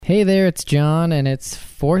Hey there, it's John, and it's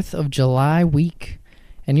 4th of July week,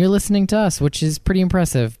 and you're listening to us, which is pretty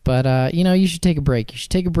impressive, but, you should take a break. You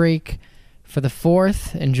should take a break for the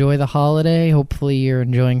 4th, enjoy the holiday, hopefully you're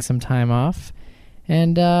enjoying some time off,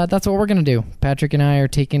 and that's what we're going to do. Patrick and I are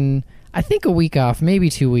taking, I think, a week off, maybe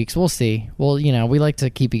 2 weeks, we'll see. Well, we like to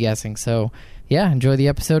keep you guessing, so, yeah, enjoy the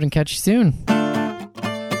episode and catch you soon.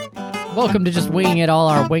 Welcome to Just Winging It, all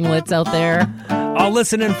our winglets out there. All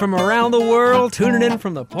listening from around the world, tuning in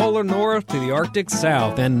from the polar north to the Arctic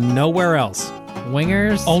south, and nowhere else.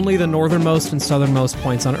 Wingers? Only the northernmost and southernmost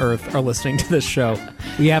points on Earth are listening to this show.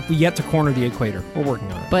 We have yet to corner the equator. We're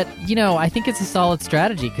working on it. But, I think it's a solid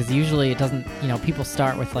strategy because usually it doesn't, people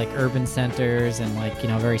start with like urban centers and like,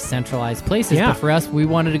 very centralized places. Yeah. But for us, we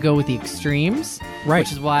wanted to go with the extremes. Right.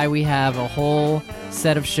 Which is why we have a whole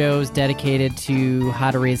set of shows dedicated to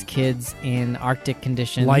how to raise kids in Arctic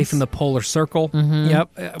conditions. Life in the polar circle. Mm-hmm.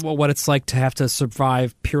 Yep. Well, what it's like to have to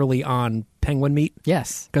survive purely on penguin meat.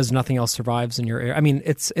 Yes. Because nothing else survives in your area. I mean,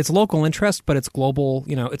 it's local interest, but it's global,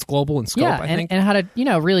 it's global in scope, I think. And how to,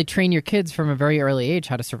 really train your kids from a very early age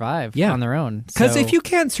how to survive on their own. Because if you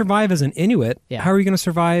can't survive as an Inuit, how are you going to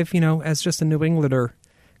survive, as just a New Englander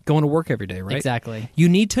going to work every day, right? Exactly. You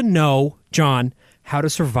need to know, John, how to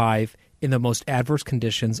survive in the most adverse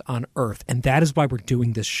conditions on Earth. And that is why we're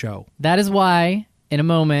doing this show. That is why, in a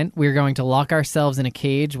moment, we're going to lock ourselves in a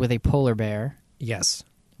cage with a polar bear. Yes.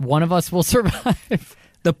 One of us will survive.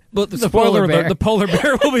 The polar bear. The polar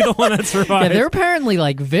bear will be the one that survives. Yeah, they're apparently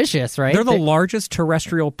vicious, right? They're the largest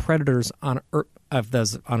terrestrial predators on Earth.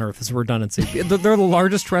 On Earth is redundancy. They're the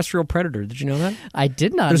largest terrestrial predator. Did you know that? I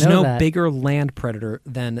did not There's know no that. bigger land predator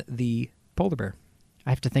than the polar bear. I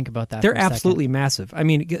have to think about that. They're for a absolutely second. massive. I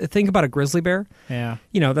mean, think about a grizzly bear. Yeah.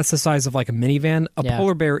 That's the size of like a minivan. A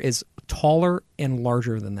polar bear is taller and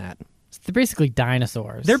larger than that. They're basically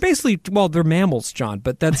dinosaurs. They're basically, they're mammals, John,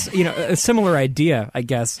 but that's, a similar idea, I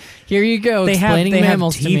guess. Here you go, they explaining have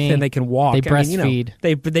mammals teeth to me. And they can walk. They breastfeed.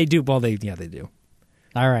 They do. Well, they do.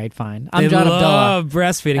 All right, fine. I'm John Abdullah. They love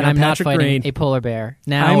breastfeeding. And I'm Patrick not fighting Green. a polar bear,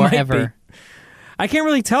 now or ever. I can't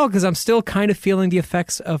really tell because I'm still kind of feeling the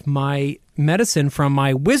effects of my medicine from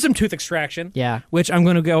my wisdom tooth extraction. Yeah. Which I'm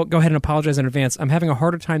going to go ahead and apologize in advance. I'm having a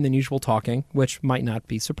harder time than usual talking, which might not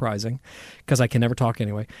be surprising because I can never talk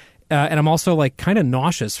anyway. And I'm also kind of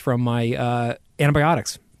nauseous from my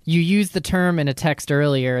antibiotics. You used the term in a text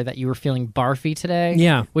earlier that you were feeling barfy today.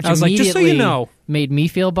 Yeah. Which I was like, just so you know. Made me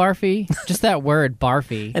feel barfy. Just that word,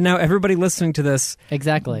 barfy. And now everybody listening to this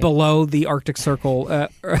below the Arctic Circle,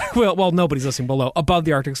 well, nobody's listening below. Above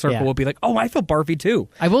the Arctic Circle will be like, oh, I feel barfy too.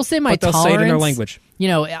 I will say my they'll tolerance. Say it in their language.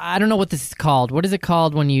 I don't know what this is called. What is it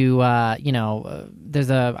called when you, there's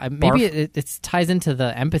a, maybe it ties into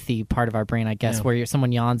the empathy part of our brain, I guess, where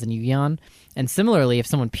someone yawns and you yawn. And similarly, if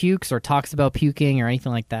someone pukes or talks about puking or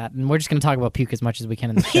anything like that, and we're just going to talk about puke as much as we can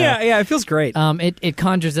in the show. Yeah, it feels great. It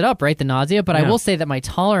conjures it up, right, the nausea. But I will say that my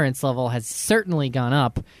tolerance level has certainly gone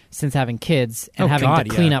up since having kids and having to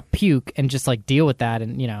clean up puke and just deal with that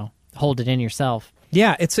and hold it in yourself.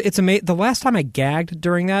 Yeah, it's amazing. The last time I gagged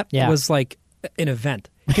during that was an event.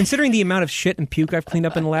 Considering the amount of shit and puke I've cleaned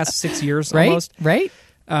up in the last 6 years, almost. Right.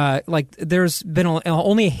 There's been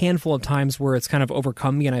only a handful of times where it's kind of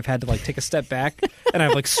overcome me and I've had to take a step back and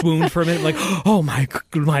I've swooned for a minute, oh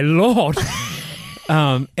my Lord.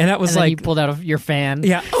 And that was and then you pulled out of your fan.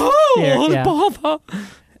 Yeah. Bother.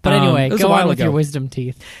 But anyway, go on with your wisdom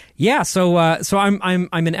teeth. Yeah, so I'm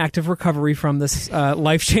in active recovery from this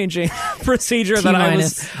life-changing procedure that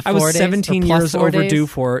I was 17 years overdue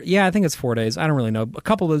for. Yeah, I think it's 4 days. I don't really know. A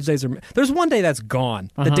couple of those days there's one day that's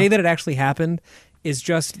gone. The day that it actually happened is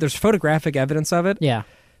just there's photographic evidence of it. Yeah.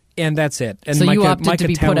 And that's it. And so you Micah, opted to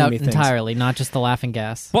be put out entirely, not just the laughing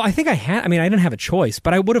gas. Well, I think I had. I mean, I didn't have a choice,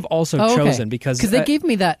 but I would have also chosen because they gave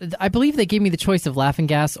me that. I believe they gave me the choice of laughing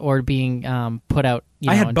gas or being put out.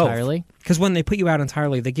 I had entirely. Because when they put you out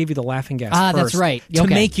entirely, they give you the laughing gas first. That's right. To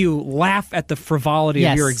make you laugh at the frivolity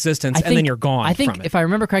of your existence, and then you're gone. I think from it. If I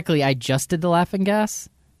remember correctly, I just did the laughing gas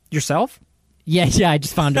yourself. Yeah, I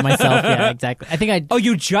just found it myself. Yeah, exactly. I think I. Oh,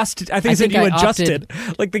 you just? I think you adjusted.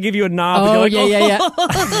 Like they give you a knob. Oh, and yeah.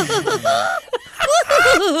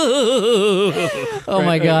 Oh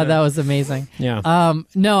my God, that was amazing. Yeah.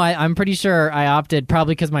 No, I'm pretty sure I opted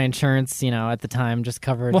probably because my insurance, at the time just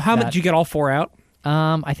covered. Well, how did you get all four out?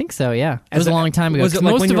 I think so. Yeah, it was a long time ago. Was it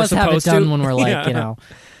most of us have it done when we're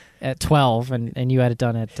at 12, and you had it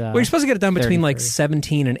done at. Well, you're supposed to get it done between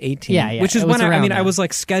 17 and 18. Yeah. Which is when I was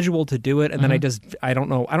scheduled to do it, and then I don't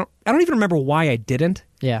know. I don't even remember why I didn't.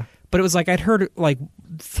 Yeah. But it was I'd heard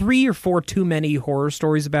 3 or 4 too many horror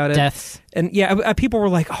stories about it. Deaths. And people were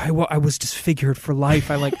like, "Oh, I was disfigured for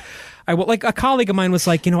life." like a colleague of mine was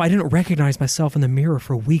like, I didn't recognize myself in the mirror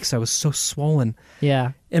for weeks. I was so swollen.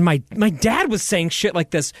 Yeah. And my dad was saying shit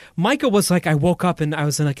like this. Micah was like, I woke up and I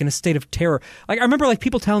was in a state of terror. Like, I remember like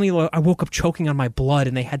people telling me I woke up choking on my blood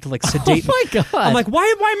and they had to like sedate me. Oh my God. I'm like, why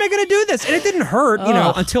am I going to do this? And it didn't hurt,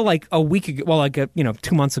 until like a week ago,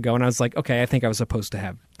 2 months ago. And I was like, okay, I think I was supposed to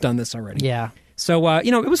have done this already. Yeah. So,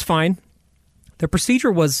 it was fine. The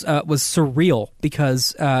procedure was surreal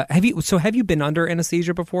because have you been under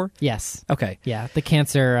anesthesia before? Yes. Okay. Yeah. The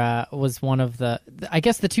cancer was one of I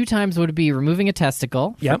guess the 2 times would be removing a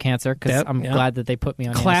testicle for cancer, because I'm glad that they put me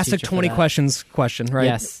on classic anesthesia 20 questions question, right?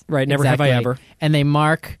 Yes. Right. Never exactly. have I ever. And they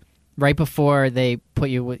mark right before they put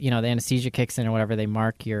you with, the anesthesia kicks in or whatever, they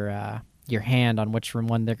mark your hand on which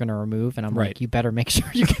one they're going to remove, and I'm like, you better make sure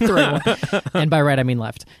you get the right one. And by right, I mean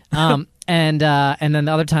left. And then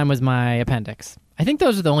the other time was my appendix. I think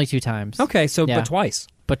those are the only 2 times. Okay, so but twice.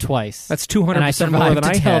 But twice. That's 200% more than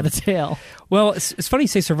I had. The tale. Well, it's funny you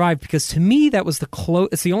say survived, because to me that was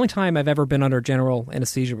it's the only time I've ever been under general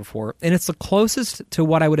anesthesia before, and it's the closest to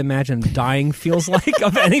what I would imagine dying feels like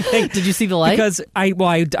of anything. Did you see the light? Because I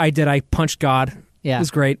did. I punched God. Yeah. It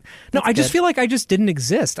was great. No, I just feel like I just didn't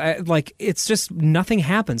exist. It's just nothing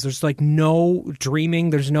happens. There's like no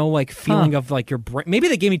dreaming. There's no like feeling of like your brain. Maybe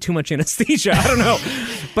they gave me too much anesthesia. I don't know.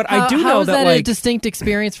 But I do know how is that like a distinct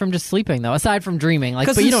experience from just sleeping though, aside from dreaming? Like,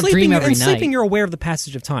 but you don't sleeping, dream every night. In sleeping, you're aware of the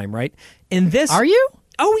passage of time, right? In this, are you?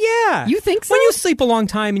 Oh, yeah. You think so? When you sleep a long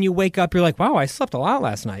time and you wake up, you're like, wow, I slept a lot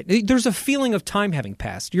last night. There's a feling of time having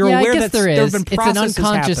passed. You're aware that there have been processes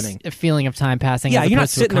happening. It's an unconscious feeling of time passing. Yeah, you're not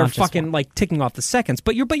sitting there fucking like ticking off the seconds.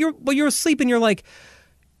 But you're asleep and you're like,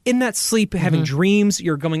 in that sleep, having dreams,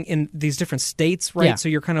 you're going in these different states, right? Yeah. So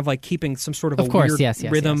you're kind of like keeping some sort of a weird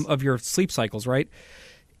rhythm of your sleep cycles, right?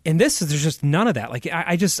 And there's just none of that. Like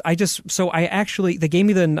they gave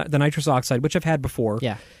me the nitrous oxide, which I've had before.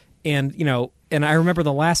 Yeah. And, and I remember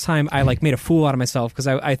the last time I like made a fool out of myself because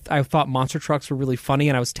I thought monster trucks were really funny,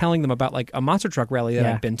 and I was telling them about like a monster truck rally that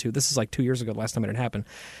I'd been to. This is like 2 years ago, the last time it had happened.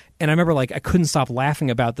 And I remember like I couldn't stop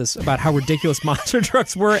laughing about how ridiculous monster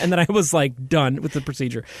trucks were, and then I was like done with the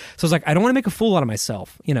procedure. So I was like, I don't want to make a fool out of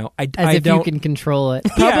myself. You can control it.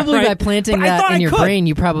 Probably by planting that in your brain,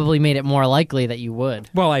 you probably made it more likely that you would.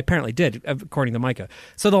 Well, I apparently did, according to Micah.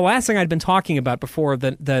 So the last thing I'd been talking about before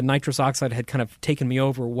the nitrous oxide had kind of taken me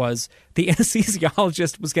over was the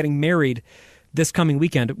anesthesiologist was getting married this coming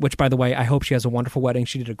weekend, which, by the way, I hope she has a wonderful wedding.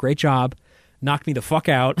 She did a great job, knocked me the fuck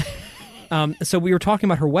out. So we were talking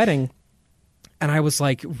about her wedding, and I was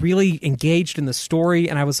like really engaged in the story,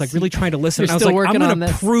 and I was like really trying to listen. And I was like, I'm going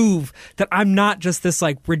to prove that I'm not just this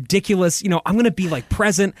like ridiculous, I'm going to be like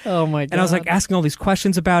present. Oh my God. And I was like asking all these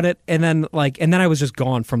questions about it, and then I was just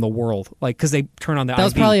gone from the world, like because they turn on the. That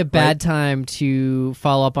was probably a bad time to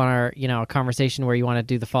follow up on our a conversation where you want to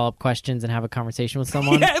do the follow up questions and have a conversation with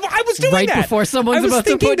someone. Yeah, I was doing right that before someone's about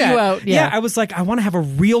to put you out. Yeah, I was like, I want to have a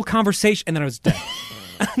real conversation, and then I was dead.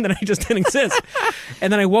 And then I just didn't exist.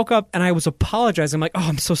 And then I woke up and I was apologizing. I'm like, oh,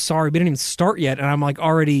 I'm so sorry. We didn't even start yet. And I'm like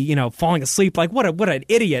already, falling asleep. Like, what an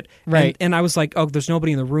idiot. Right. And I was like, oh, there's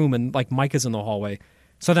nobody in the room. And like Mike is in the hallway.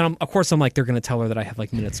 So then, I'm like, they're going to tell her that I have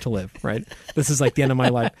like minutes to live, right? This is like the end of my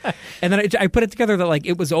life. And then I put it together that like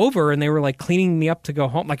it was over and they were like cleaning me up to go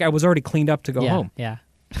home. Like I was already cleaned up to go home. Yeah.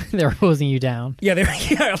 They were hosing you down. Yeah, they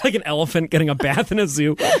were like an elephant getting a bath in a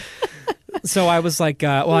zoo. So I was like,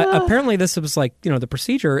 apparently this was like, the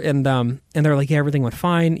procedure, and they're like, yeah, everything went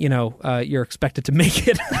fine. You're expected to make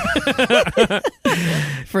it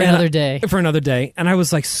for another day. For another day, and I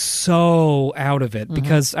was like so out of it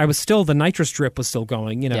because I was still the nitrous drip was still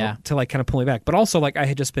going, to like kind of pull me back. But also like I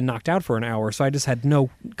had just been knocked out for an hour, so I just had no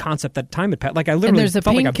concept that time had passed. Like I literally and there's a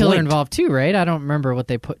felt painkiller like involved too, right? I don't remember what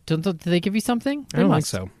they put. Did they give you something? I don't think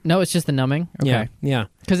so. No, it's just the numbing. Okay. Yeah.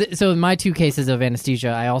 Because so in my 2 cases of anesthesia,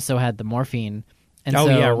 I also had the morphine, and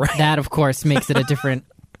that of course makes it a different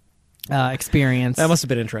experience. That must have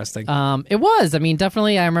been interesting. It was. I mean,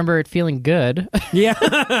 definitely. I remember it feeling good. Yeah.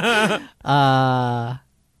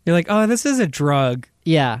 You're like, oh, this is a drug.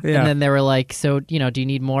 Yeah. And then they were like, so do you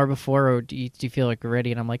need more before, or do you feel like you're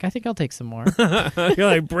ready? And I'm like, I think I'll take some more. You're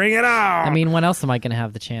like, bring it on. I mean, when else am I going to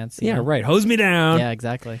have the chance? Yeah, right. Hose me down. Yeah,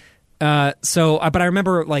 exactly. But I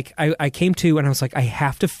remember, like, I came to and I was like, I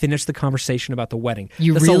have to finish the conversation about the wedding.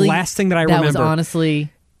 That's the last thing that I remember. That was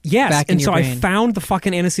honestly. Yes, back in and your so brain. I found the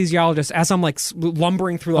fucking anesthesiologist as I'm like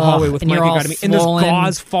lumbering through the hallway with Micah out of me, and there's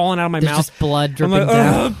gauze falling out of my mouth. Just blood dripping I'm like,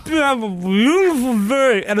 down. Have a beautiful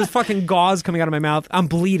day, and there's fucking gauze coming out of my mouth. I'm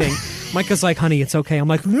bleeding. Micah's like, honey, it's okay. I'm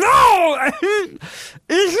like, no!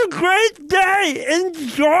 it's a great day.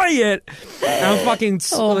 Enjoy it. And I'm fucking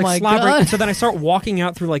slobbering. God. So then I start walking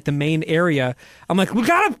out through like the main area. I'm like, we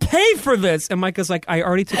gotta pay for this. And Micah's like, I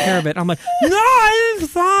already took care of it. I'm like, no,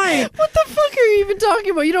 it's fine. What the fuck are you even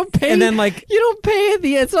talking about? You don't pay. And then like, you don't pay at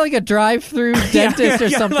the. It's not like a drive-through dentist or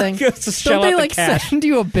something. Like, don't they like send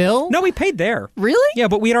you a bill? No, we paid there. Really? Yeah,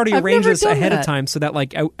 but we had already arranged this ahead of time so that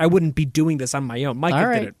like I wouldn't be doing this on my own.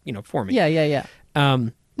 Micah did it, for me. Yeah.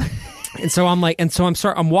 And so I'm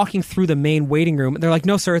I'm walking through the main waiting room, and they're like,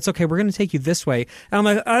 "No, sir, it's okay. We're going to take you this way." And I'm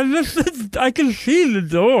like, "I can see the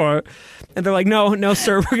door." And they're like, "No,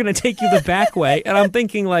 sir, we're going to take you the back way." And I'm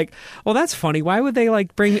thinking like, "Well, that's funny. Why would they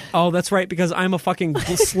like bring me?" Oh, that's right, because I'm a fucking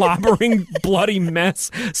slobbering, bloody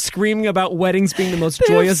mess, screaming about weddings being the most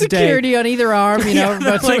joyous day. Security on either arm, they're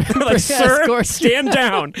like, "Sir, stand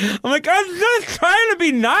down." I'm like, "I'm just trying to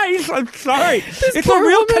be nice. I'm sorry. It's a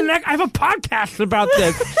real connect. I have a podcast about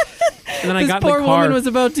this." And then I got in the car. This poor woman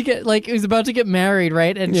was about to get married,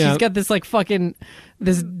 right? And she's got this like fucking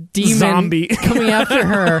this demon zombie coming after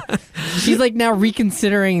her. She's like now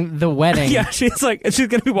reconsidering the wedding. Yeah, she's going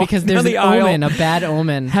to be walking because there's down the an aisle, omen, a bad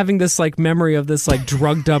omen, having this like memory of this like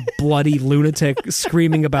drugged up, bloody lunatic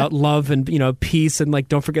screaming about love and peace and like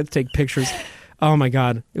don't forget to take pictures. Oh my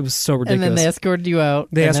God, it was so ridiculous. And then they escorted you out.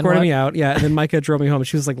 They escorted me out, yeah. And then Micah drove me home, and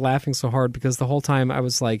she was like laughing so hard because the whole time I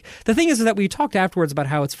was like, the thing is that we talked afterwards about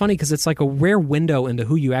how it's funny because it's like a rare window into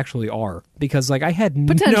who you actually are. Because like I had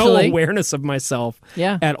no awareness of myself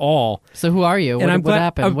at all. So who are you? What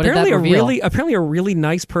happened? What did that reveal? Apparently a really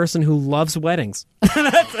nice person who loves weddings.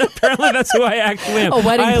 Apparently that's who I actually am. A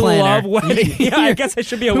wedding planner. I love weddings. Yeah, I guess I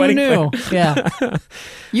should be a wedding planner. Yeah.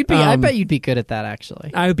 I bet you'd be good at that, actually.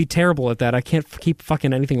 I would be terrible at that. I can't keep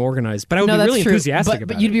fucking anything organized. But I would be really enthusiastic about it.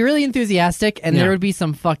 But you'd be really enthusiastic, and there would be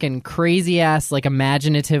some fucking crazy-ass, like,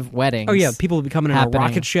 imaginative weddings. Oh, yeah. People would be coming in on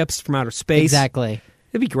rocket ships from outer space. Exactly.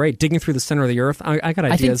 It'd be great. Digging through the center of the earth. I got ideas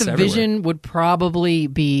everywhere. I think the vision would probably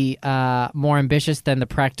be more ambitious than the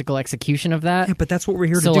practical execution of that. Yeah, but that's what we're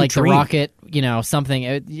here to do. So, like, dream. the rocket, something,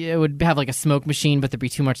 it would have, like, a smoke machine, but there'd be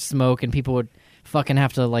too much smoke, and people would fucking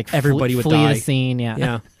have to, like, everybody would flee die. the scene.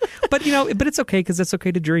 Yeah. But, but it's okay, because it's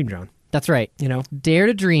okay to dream, John. That's right. Dare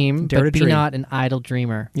to dream, but be not an idle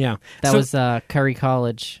dreamer. Yeah. That was Curry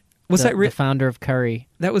College. Was that the founder of Curry?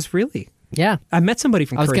 That was really? Yeah. I met somebody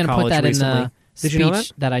from Curry College recently. I was going to put that in the Did speech you know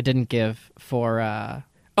that I didn't give for...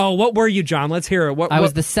 Oh, what were you, John? Let's hear it. I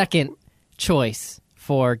was the second choice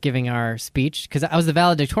for giving our speech, because I was the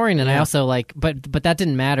valedictorian, and I also, like... But that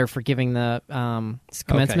didn't matter for giving the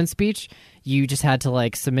commencement speech. You just had to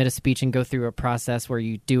like submit a speech and go through a process where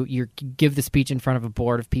you give the speech in front of a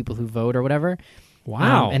board of people who vote or whatever.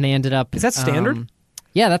 Wow. And they ended up... Is that standard?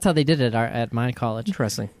 Yeah, that's how they did it at my college.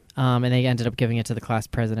 Interesting. And they ended up giving it to the class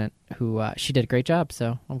president, who she did a great job,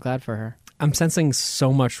 so I'm glad for her. I'm sensing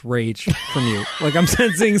so much rage from you. Like, I'm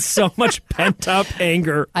sensing so much pent-up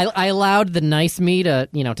anger. I allowed the nice me to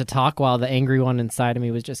talk while the angry one inside of me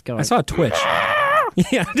was just going... I saw a twitch.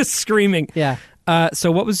 Yeah, just screaming. Yeah.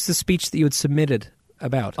 So what was the speech that you had submitted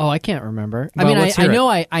about? Oh, I can't remember.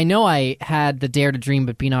 Well, I know I had the dare to dream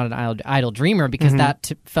but be not an idle dreamer, because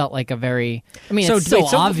that felt like a very... I mean, it's so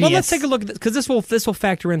obvious. Well, let's take a look at this, because this will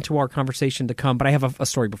factor into our conversation to come, but I have a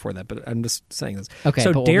story before that, but I'm just saying this. Okay,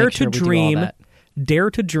 so but dare we'll make to sure we dream... do all that.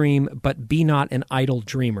 Dare to dream, but be not an idle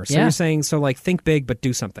dreamer. So you're saying, like, think big, but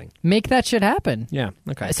do something. Make that shit happen. Yeah,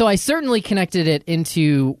 okay. So I certainly connected it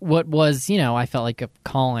into what was, I felt like a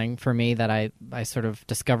calling for me that I sort of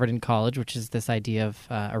discovered in college, which is this idea of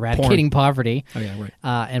eradicating poverty. Oh, yeah, right.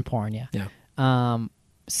 And porn, yeah. Yeah.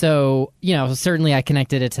 So, certainly I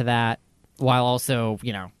connected it to that, while also,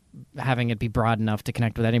 having it be broad enough to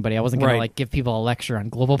connect with anybody. I wasn't going to, like, give people a lecture on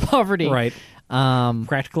global poverty. Right.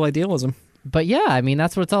 Practical idealism. But yeah, I mean,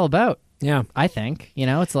 that's what it's all about. Yeah. I think.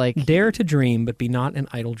 It's like... Dare to dream, but be not an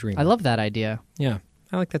idle dreamer. I love that idea. Yeah,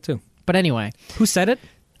 I like that too. But anyway. Who said it?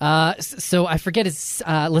 So I forget his...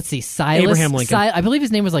 let's see, Silas... Abraham Lincoln. I believe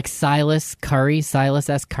his name was like Silas Curry, Silas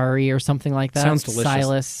S. Curry or something like that. Sounds delicious.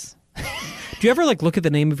 Silas. Do you ever like look at the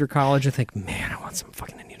name of your college and think, man, I want some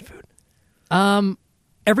fucking Indian food?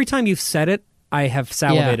 Every time you've said it, I have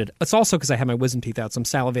salivated. Yeah. It's also because I have my wisdom teeth out, so I'm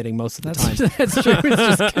salivating most of the time. That's true.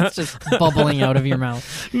 It's just bubbling out of your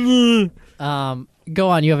mouth. Go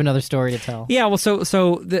on. You have another story to tell. Yeah, well,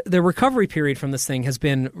 so the recovery period from this thing has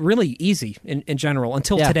been really easy in general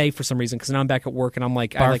until today for some reason, because now I'm back at work and I'm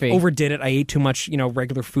like, I like overdid it. I ate too much,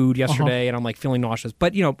 regular food yesterday, and I'm like feeling nauseous.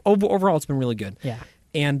 But, overall, it's been really good. Yeah.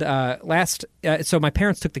 And so my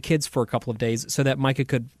parents took the kids for a couple of days so that Micah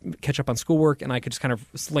could catch up on schoolwork and I could just kind of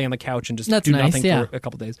lay on the couch and just do nothing for a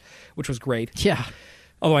couple of days, which was great. Yeah.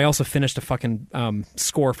 Although I also finished a fucking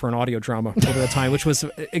score for an audio drama over the time, which was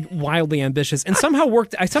wildly ambitious and somehow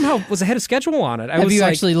worked. I somehow was ahead of schedule on it. Have you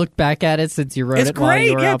actually looked back at it since you wrote it? It's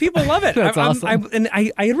great. Yeah, people love it. That's awesome.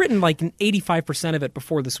 I had written like 85% of it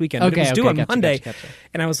before this weekend. But it was due on Monday, gotcha.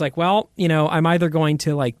 And I was like, well, I'm either going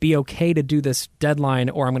to like be okay to do this deadline,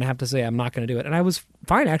 or I'm going to have to say I'm not going to do it. And I was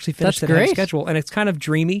fine. I actually finished it ahead of schedule, and it's kind of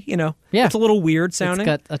dreamy. Yeah, it's a little weird sounding.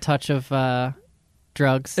 It's got a touch of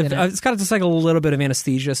drugs. It's got just like a little bit of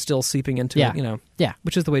anesthesia still seeping into it,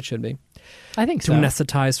 which is the way it should be. I think so. To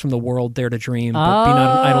anesthetize from the world, dare to dream, but be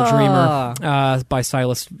not an idle dreamer, by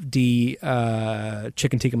Silas D.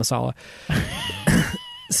 Chicken Tikka Masala.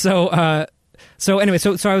 So anyway,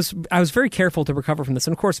 so I was very careful to recover from this,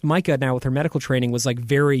 and of course, Micah now with her medical training was like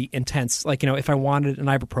very intense. Like if I wanted an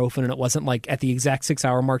ibuprofen and it wasn't like at the exact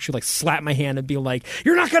 6-hour mark, she'd like slap my hand and be like,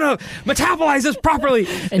 "You're not gonna metabolize this properly."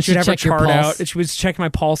 And she'd have her chart out, and she was checking my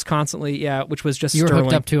pulse constantly. Yeah, which was just sterling. You were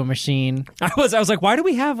hooked up to a machine. I was like, why do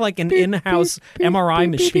we have like an in-house MRI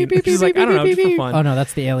machine? She's like, I don't know, just for fun. Oh no,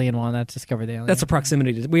 that's the alien one. That discovered the alien. That's a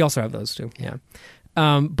proximity. We also have those too. Yeah.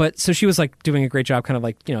 But so she was like doing a great job, kind of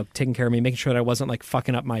like, taking care of me, making sure that I wasn't like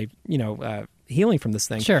fucking up my, healing from this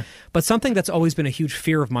thing. Sure. But something that's always been a huge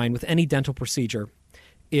fear of mine with any dental procedure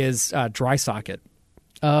is dry socket.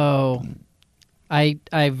 Oh, I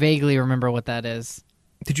vaguely remember what that is.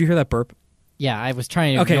 Did you hear that burp? Yeah, I was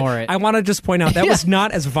trying to ignore it. I want to just point out that was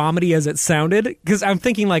not as vomity as it sounded, because I'm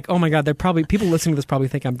thinking like, oh my god, people listening to this probably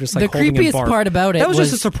think I'm just like holding in barf. The creepiest part about it that was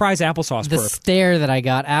just a surprise applesauce burp. The stare that I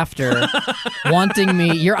got after, wanting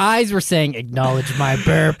me. Your eyes were saying, "Acknowledge my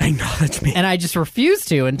burp, acknowledge me," and I just refused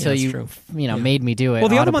to until made me do it. Well,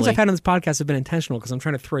 the audibly. other ones I've had on this podcast have been intentional because I'm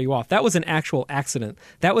trying to throw you off. That was an actual accident.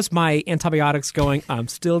 That was my antibiotics going. I'm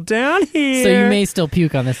still down here. So you may still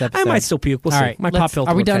puke on this episode. I might still puke. We'll see. Right, my pop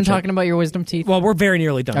filter. Are we done talking about your wisdom teeth? Well, we're very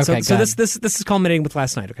nearly done. Okay, so this is culminating with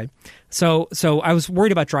last night. Okay, so I was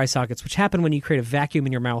worried about dry sockets, which happen when you create a vacuum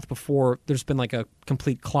in your mouth before there's been like a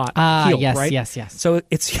complete clot healed, yes, right? Yes. So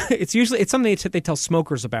it's usually something they tell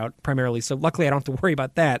smokers about primarily. So luckily I don't have to worry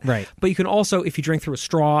about that. Right. But you can also, if you drink through a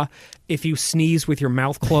straw, if you sneeze with your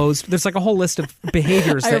mouth closed, there's like a whole list of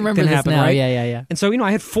behaviors that can happen. Now. Right? Yeah. And so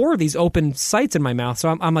I had 4 of these open sites in my mouth. So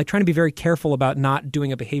I'm like trying to be very careful about not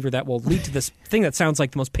doing a behavior that will lead to this thing that sounds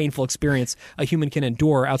like the most painful experience a human can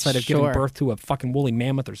endure outside of giving birth to a fucking woolly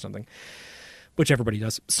mammoth or something, which everybody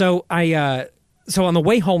does. So so on the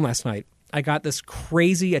way home last night, I got this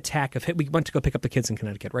crazy attack of we went to go pick up the kids in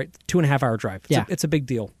Connecticut, right? 2.5-hour drive. It's a big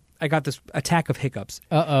deal. I got this attack of hiccups.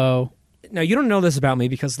 Uh-oh. Now, you don't know this about me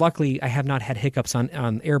because luckily I have not had hiccups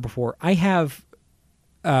on air before. I have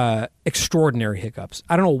extraordinary hiccups.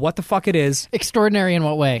 I don't know what the fuck it is. Extraordinary in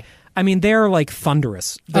what way? I mean, they're like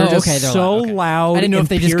thunderous. They're just so loud. I didn't know if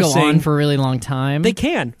they piercing. Just go on for a really long time. They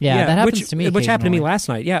can. Yeah, that happens to me. Which happened to me last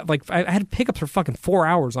night. Yeah, like I had hiccups for fucking 4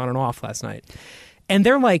 hours on and off last night. And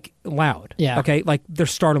they're like loud. Yeah. Okay, like they're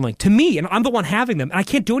startling to me, and I'm the one having them, and I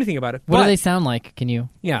can't do anything about it. What do they sound like? Can you?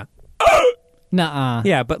 Yeah. Nuh-uh.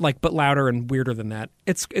 Yeah, but louder and weirder than that.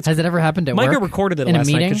 It's. Has it ever happened at Micah work? recorded it in last a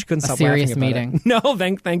meeting? night because she couldn't stop serious laughing about meeting. it.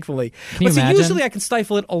 No, thankfully. Can you imagine? Usually I can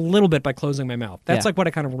stifle it a little bit by closing my mouth. That's like what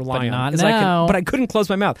I kind of rely on. Not now. But I couldn't close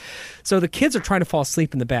my mouth. So the kids are trying to fall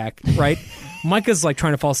asleep in the back, right? Micah's like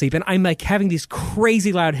trying to fall asleep, and I'm like having these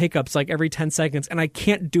crazy loud hiccups like every 10 seconds, and I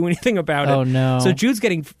can't do anything about it. Oh no! So Jude's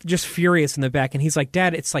getting just furious in the back, and he's like,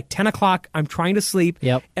 "Dad, it's like 10 o'clock. I'm trying to sleep."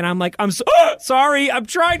 Yep. And I'm like, sorry, I'm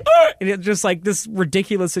trying. And it's just like this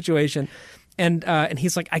ridiculous situation. And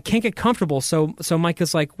he's like, I can't get comfortable. So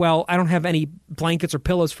Micah's like, well, I don't have any blankets or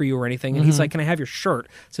pillows for you or anything. And he's like, can I have your shirt?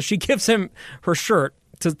 So she gives him her shirt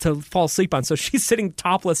to fall asleep on. So she's sitting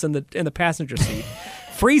topless in the passenger seat.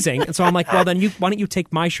 Freezing, and so I'm like, well, then why don't you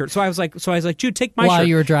take my shirt? So I was like, Jude, take my shirt. While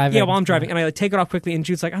you were driving. Yeah, while I'm driving. And I take it off quickly, and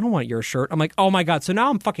Jude's like, I don't want your shirt. I'm like, oh my God. So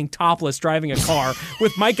now I'm fucking topless driving a car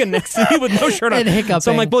with Micah next to me with no shirt on. And hiccuping.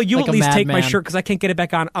 So I'm like, well, you like at least take my man. shirt because I can't get it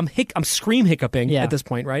back on. I'm scream hiccuping at this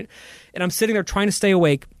point, right? And I'm sitting there trying to stay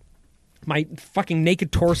awake. My fucking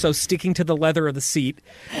naked torso sticking to the leather of the seat.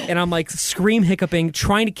 And I'm like scream hiccuping,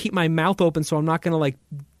 trying to keep my mouth open so I'm not going to like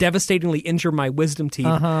devastatingly injure my wisdom teeth.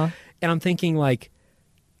 And I'm thinking like,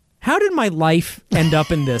 how did my life end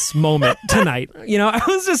up in this moment tonight? I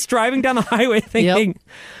was just driving down the highway thinking,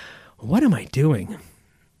 what am I doing?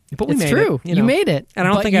 But we made it. You You made it. And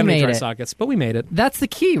I don't think I have any dry it. sockets, but we made it. That's the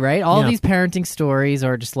key, right? All these parenting stories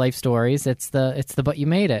or just life stories, it's the but you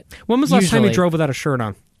made it. When was the last time you drove without a shirt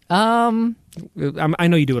on? I I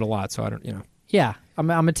know you do it a lot, so I don't, Yeah.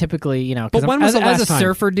 I'm a typically, you know, but when was the last as a time?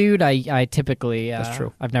 surfer dude, I typically That's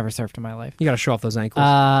true. I've never surfed in my life. You got to show off those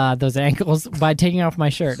ankles. Those ankles by taking off my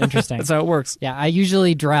shirt. Interesting. That's how it works. Yeah, I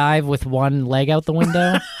usually drive with one leg out the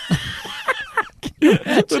window.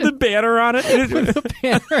 With a banner on it. With a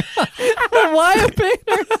banner. Why a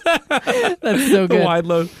banner? That's so good. The wide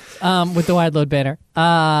load. With the wide load banner.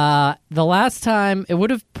 The last time it would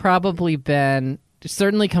have probably been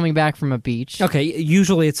certainly coming back from a beach. Okay,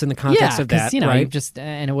 usually it's in the context of that, you know, right?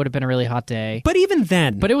 And it would have been a really hot day. But even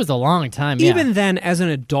then, but it was a long time. Even then, as an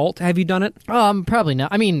adult, have you done it? Probably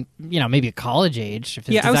not. I mean, you know, maybe at college age.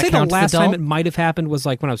 I would say the last time it might have happened was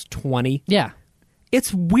like when I was 20. Yeah,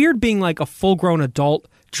 it's weird being like a full-grown adult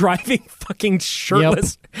driving fucking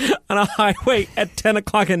shirtless on a highway at 10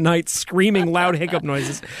 o'clock at night, screaming loud hiccup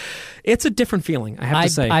noises. It's a different feeling, I have to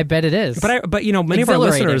say. I bet it is. But you know, many of our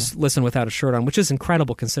listeners listen without a shirt on, which is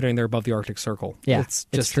incredible considering they're above the Arctic Circle. Yeah, it's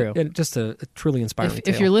true. Just a truly inspiring tale.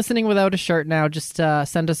 If you're listening without a shirt now, just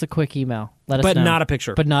send us a quick email. Let us know. But not a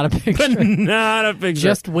picture. But not a picture. But not a picture.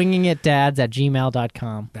 Just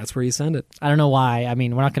wingingitdads@gmail.com. That's where you send it. I don't know why. I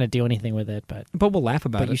mean, we're not going to do anything with it, but we'll laugh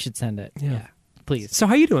about it. But you should send it. Yeah. Please. So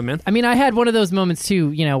how you doing, man? I mean, I had one of those moments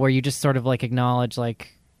too, you know, where you just sort of like acknowledge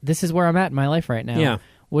like this is where I'm at in my life right now. Yeah.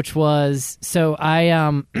 Which was so I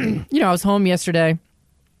you know, I was home yesterday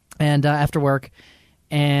and after work,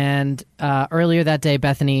 and earlier that day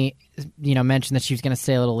Bethany, you know, mentioned that she was going to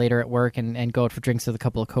stay a little later at work and go out for drinks with a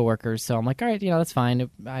couple of coworkers. So I'm like, all right, you know, that's fine.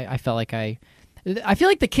 I felt like I feel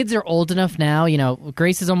like the kids are old enough now. You know,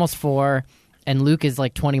 Grace is almost 4. And Luke is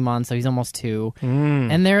like 20 months, so he's almost 2.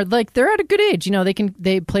 And they're at a good age. You know,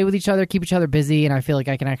 they play with each other, keep each other busy, and I feel like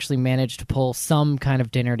I can actually manage to pull some kind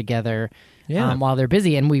of dinner together while they're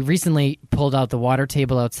busy. And we recently pulled out the water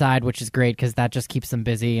table outside, which is great because that just keeps them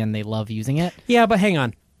busy and they love using it. Yeah, but hang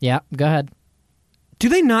on. Yeah, go ahead. Do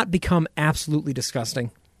they not become absolutely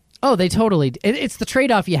disgusting? Oh, they totally. It's the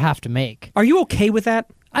trade-off you have to make. Are you okay with that?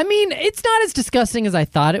 I mean, it's not as disgusting as I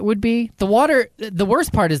thought it would be. The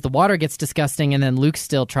worst part is the water gets disgusting, and then Luke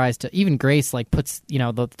still tries to, even Grace, like, puts, you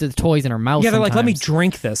know, the toys in her mouth. Yeah, they're sometimes. like, let me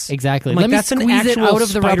drink this. Exactly. Like, let me squeeze it out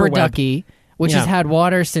of the rubber ducky, which has had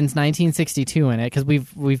water since 1962 in it, because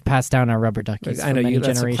we've passed down our rubber duckies for many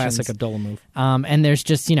that's generations. A classic Abdullah move. And there's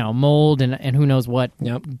just, you know, mold and who knows what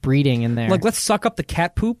breeding in there. Like, let's suck up the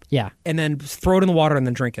cat poop and then throw it in the water and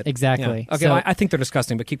then drink it. Exactly. Yeah. Okay, so, I think they're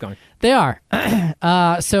disgusting, but keep going. They are.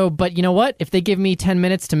 But you know what? If they give me 10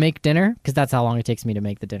 minutes to make dinner, because that's how long it takes me to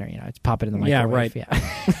make the dinner, you know, it's pop it in the microwave. Yeah,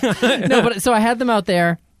 right. Yeah. No, but so I had them out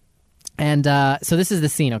there, and so this is the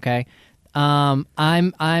scene, okay? I'm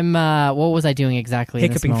what was I doing exactly?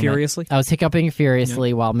 Hiccuping furiously? I was hiccuping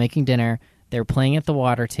furiously while making dinner. They were playing at the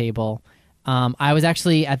water table. I was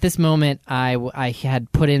actually, at this moment, I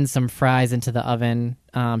had put in some fries into the oven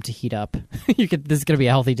to heat up. This is going to be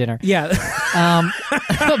a healthy dinner. Yeah. I'm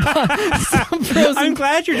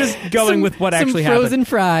glad you're just going with what actually happened. Some frozen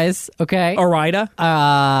fries, okay? Orida?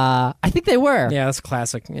 I think they were. Yeah, that's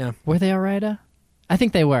classic, yeah. Were they Orida? I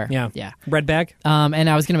think they were. Yeah. Yeah. Red bag? And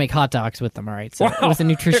I was going to make hot dogs with them, all right? So it was a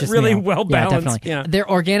nutritious really meal. well balanced. Yeah, definitely. Yeah. They're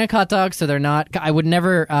organic hot dogs, so they're not... I would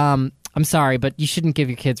never... I'm sorry, but you shouldn't give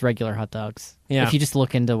your kids regular hot dogs. Yeah. If you just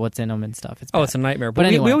look into what's in them and stuff. It's bad. It's a nightmare. But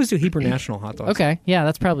anyway. We always do Hebrew National hot dogs. Okay. Yeah,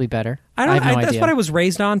 that's probably better. I have no idea. That's what I was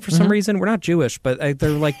raised on for some reason. We're not Jewish, but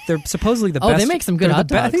they're supposedly the best. Oh, they make some good hot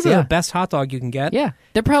dogs. I think they're the best hot dog you can get. Yeah.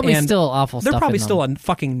 They're probably still awful stuff. They're probably in still them. a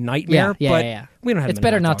fucking nightmare. Yeah. We don't have. It's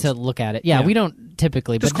better not to look at it. Yeah, we don't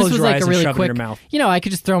typically. Just but close this was your like eyes a really and shove quick. it in your mouth. You know, I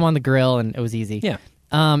could just throw them on the grill and it was easy. Yeah.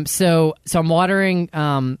 So I'm watering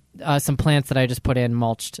some plants that I just put in,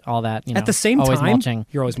 mulched, all that. You know, at the same always time, mulching.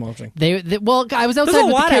 You're always mulching. Well, I was outside. There's a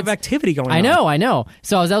with lot the kids. of activity going on. I know.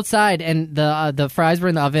 So I was outside, and the fries were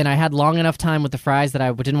in the oven. I had long enough time with the fries that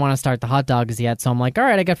I didn't want to start the hot dogs yet. So I'm like, all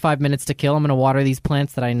right, I got 5 minutes to kill. I'm going to water these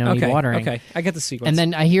plants that I know need watering. Okay, I get the sequence. And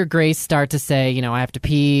then I hear Grace start to say, you know, I have to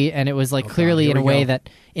pee, and it was like clearly in a way that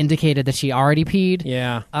indicated that she already peed.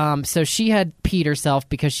 Yeah. So she had peed herself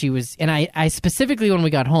because she was, and I specifically when we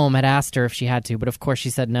got home had asked her if she had to, but of course she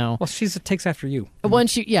said no. Well, she takes after you.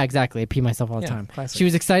 Yeah, exactly. I pee myself all the time. Classic. She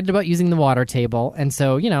was excited about using the water table, and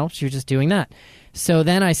so, you know, she was just doing that. So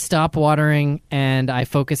then I stop watering and I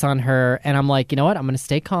focus on her, and I'm like, you know what? I'm going to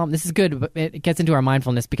stay calm. This is good, but it gets into our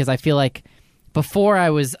mindfulness because I feel like before I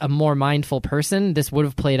was a more mindful person, this would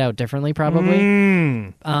have played out differently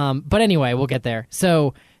probably. But anyway, we'll get there.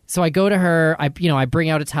 So I go to her, I bring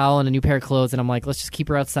out a towel and a new pair of clothes, and I'm like, let's just keep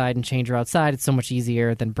her outside and change her outside. It's so much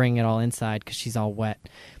easier than bringing it all inside because she's all wet.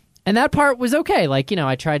 And that part was okay. Like, you know,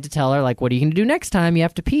 I tried to tell her, like, what are you going to do next time you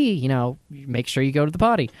have to pee? You know, make sure you go to the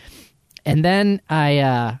potty. And then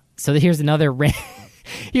so here's another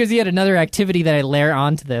He had another activity that I layer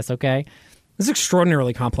onto this, okay? This is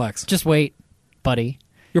extraordinarily complex. Just wait, buddy.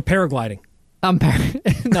 You're paragliding.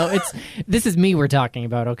 No, this is me we're talking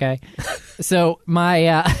about, okay? So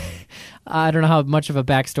my, I don't know how much of a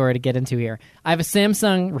backstory to get into here. I have a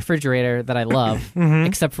Samsung refrigerator that I love,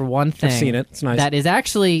 except for one thing. I've seen it. It's nice. That is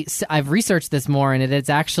actually, I've researched this more, and it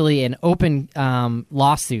is actually an open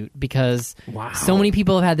lawsuit because so many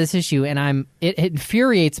people have had this issue, and it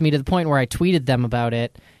infuriates me to the point where I tweeted them about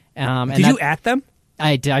it. Did you at them?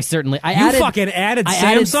 I certainly. I fucking added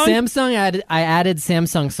Samsung? I added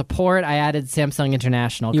Samsung support. I added Samsung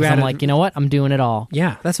International because I'm like, you know what? I'm doing it all.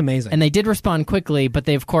 Yeah, that's amazing. And they did respond quickly, but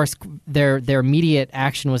they, of course, their immediate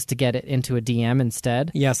action was to get it into a DM instead.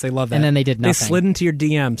 Yes, they love that. And then they did nothing. They slid into your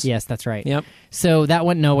DMs. Yes, that's right. Yep. So that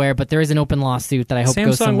went nowhere, but there is an open lawsuit that I hope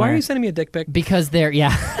goes somewhere. Samsung, why are you sending me a dick pic? Because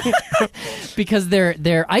because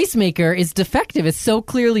their ice maker is defective. It's so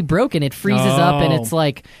clearly broken. It freezes up, and it's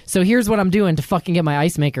like, so here's what I'm doing to fucking get my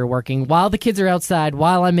ice maker working. While the kids are outside,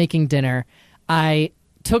 while I'm making dinner, I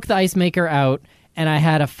took the ice maker out, and I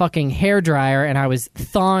had a fucking hair dryer, and I was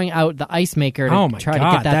thawing out the ice maker to try to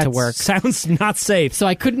get that to work. Sounds not safe. So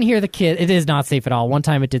I couldn't hear the kid. It is not safe at all. One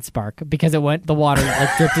time it did spark because the water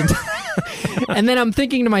dripped into. And then I'm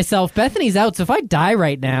thinking to myself, Bethany's out, so if I die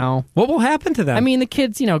right now, what will happen to them? I mean, the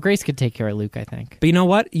kids, Grace could take care of Luke, I think. But you know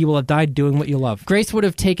what? You will have died doing what you love. Grace would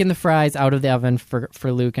have taken the fries out of the oven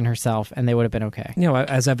for Luke and herself, and they would have been okay.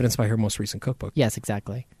 As evidenced by her most recent cookbook. Yes,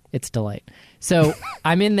 exactly. It's delight. So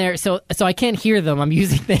I'm in there, so I can't hear them. I'm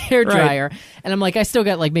using the hair dryer, and I'm like, I still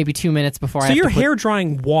got like maybe 2 minutes before I have to put... So you're hair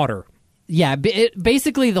drying water. Yeah,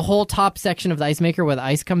 basically the whole top section of the ice maker where the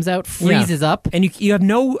ice comes out freezes up. And you have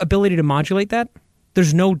no ability to modulate that?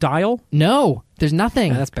 There's no dial? No, there's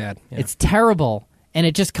nothing. Yeah, that's bad. Yeah. It's terrible. And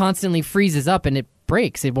it just constantly freezes up and it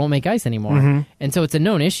breaks. It won't make ice anymore. And so it's a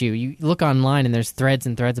known issue. You look online and there's threads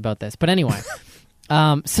and threads about this. But anyway,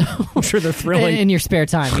 so I'm sure they're thrilling. In your spare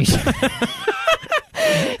time. You should.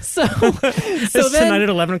 So then, tonight at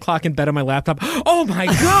 11 o'clock in bed on my laptop. Oh my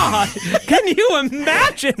God! Can you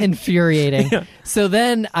imagine? Infuriating. Yeah. So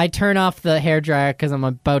then I turn off the hairdryer because I'm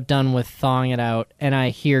about done with thawing it out, and I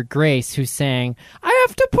hear Grace who's saying, "I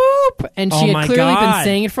have to poop," and she had clearly been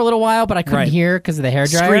saying it for a little while, but I couldn't hear because of the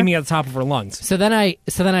hairdryer screaming at the top of her lungs. So then I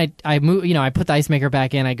move. I put the ice maker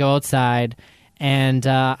back in. I go outside. And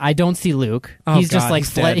I don't see Luke. He's just like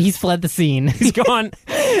fled. He's fled the scene. He's gone.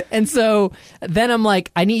 And so then I'm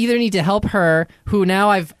like, I either need to help her, who now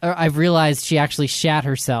I've realized she actually shat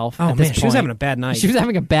herself. Oh man, she was having a bad night. She was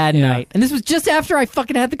having a bad night, and this was just after I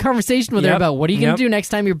fucking had the conversation with her about what are you going to do next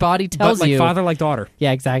time your body tells like you. Father, like daughter.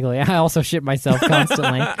 Yeah, exactly. I also shit myself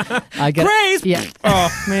constantly. Grace. Yeah.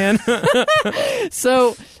 Oh man.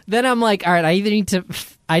 So then I'm like, all right,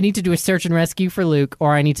 I need to do a search and rescue for Luke,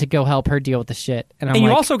 or I need to go help her deal with the shit. And you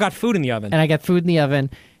also got food in the oven. And I got food in the oven.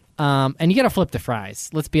 And you got to flip the fries.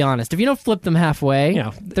 Let's be honest. If you don't flip them halfway,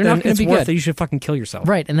 they're not going to be good. You should fucking kill yourself.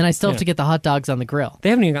 Right. And then I still have to get the hot dogs on the grill. They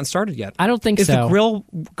haven't even gotten started yet. I don't think so. Is the grill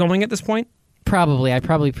going at this point? Probably. I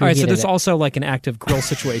probably preheated All right, so there's also like an active grill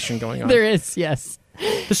situation going on. There is, yes.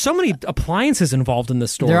 There's so many appliances involved in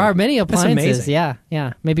this story. There are many appliances. That's amazing.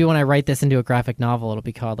 Yeah. Maybe when I write this into a graphic novel, it'll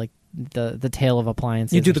be called like the tale of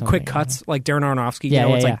appliances. You do the quick cuts like Darren Aronofsky.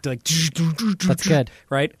 It's like that's good,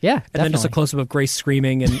 right? Yeah, and definitely. then just a close up of Grace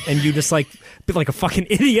screaming, and you just like a fucking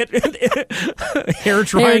idiot hair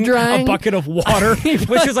drying a bucket of water,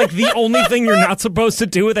 which is like the only thing you're not supposed to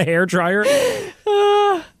do with a hair dryer.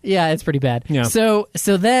 Yeah, it's pretty bad. Yeah. So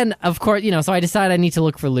then, of course, so I decide I need to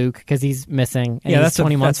look for Luke because he's missing. And he's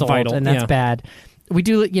 20 months old, vital. And that's bad. We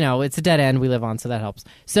do, it's a dead end we live on, so that helps.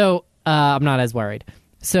 So I'm not as worried.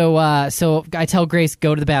 So I tell Grace,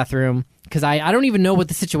 go to the bathroom, because I don't even know what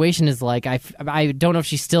the situation is like. I don't know if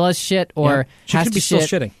she still has shit or she has could to be still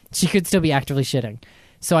shit. shitting. She could still be actively shitting.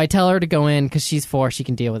 So I tell her to go in because she's 4. She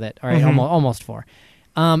can deal with it. All right, almost 4.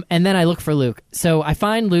 And then I look for Luke. So I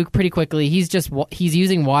find Luke pretty quickly. He's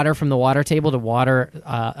using water from the water table to water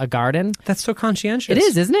a garden. That's so conscientious. It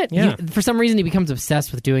is, isn't it? Yeah. For some reason, he becomes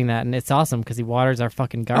obsessed with doing that, and it's awesome because he waters our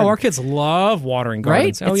fucking garden. Oh, our kids love watering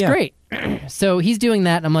gardens. Right? Oh, it's great. So he's doing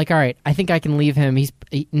that, and I'm like, all right, I think I can leave him.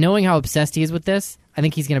 Knowing how obsessed he is with this, I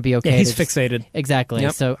think he's going to be okay. Yeah, he's fixated. Exactly.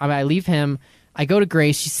 Yep. So I leave him. I go to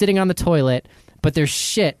Grace. She's sitting on the toilet, but there's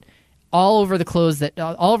shit all over the clothes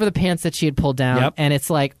all over the pants that she had pulled down, and it's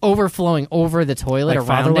like overflowing over the toilet like around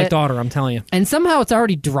father, like it. daughter, I'm telling you. And somehow it's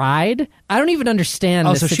already dried. I don't even understand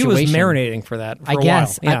this situation. So she was marinating for that for I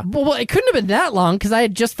guess. a while. Yeah. Well, it couldn't have been that long because I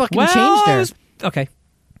had just fucking changed her. Okay.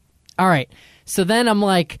 All right. So then I'm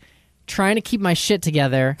like trying to keep my shit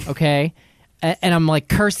together, okay? and I'm like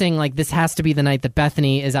cursing, like this has to be the night that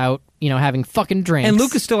Bethany is out, having fucking drinks. And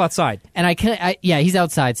Luke is still outside. And he's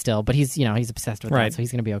outside still, but he's obsessed with that, so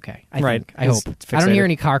he's gonna be okay. I think. I hope. I don't hear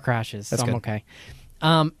any car crashes, so I'm okay.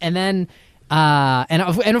 And then.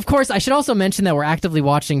 And of course, I should also mention that we're actively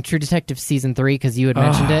watching True Detective Season 3 because you had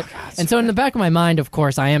mentioned it. God, and so in the back of my mind, of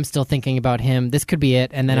course, I am still thinking about him. This could be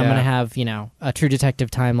it. And then I'm going to have, a True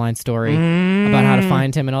Detective timeline story about how to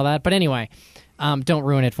find him and all that. But anyway, don't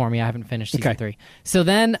ruin it for me. I haven't finished Season 3. So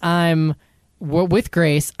then I'm with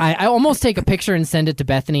Grace. I almost take a picture and send it to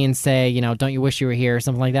Bethany and say, don't you wish you were here or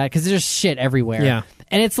something like that? Because there's just shit everywhere. Yeah.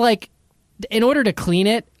 And it's like, in order to clean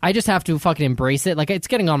it, I just have to fucking embrace it. Like, it's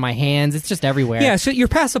getting on my hands. It's just everywhere. Yeah, so you're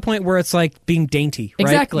past the point where it's like being dainty, right?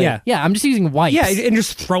 Exactly. Yeah, I'm just using wipes. Yeah, and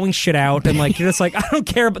just throwing shit out. And like, you're just like, I don't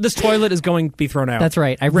care, but this toilet is going to be thrown out. That's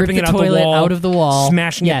right. I ripped ripping the it toilet out of the wall.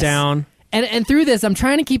 Smashing it down. And through this, I'm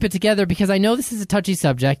trying to keep it together because I know this is a touchy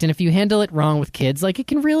subject, and if you handle it wrong with kids, like, it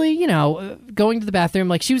can really, going to the bathroom,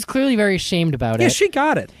 like, she was clearly very ashamed about it. Yeah, she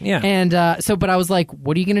got it. Yeah. And but I was like,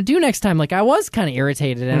 what are you going to do next time? Like, I was kind of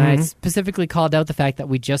irritated, and I specifically called out the fact that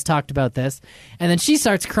we just talked about this, and then she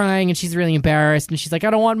starts crying, and she's really embarrassed, and she's like,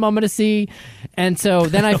 I don't want Mama to see, and so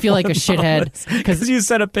then I feel like a shithead. Because you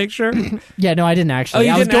sent a picture? Yeah, no, I didn't actually.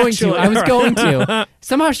 I was going to.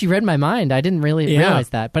 Somehow she read my mind. I didn't really realize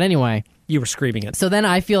that. But anyway. You were screaming it. So then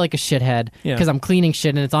I feel like a shithead because I'm cleaning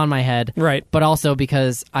shit and it's on my head. Right. But also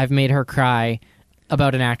because I've made her cry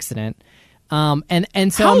about an accident. And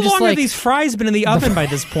so how I'm just long like, have these fries been in the oven by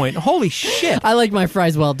this point? Holy shit! I like my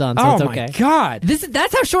fries well done, so it's okay. Oh my god!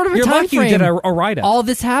 That's how short of a You're time lucky frame you did a write-up. all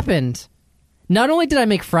this happened. Not only did I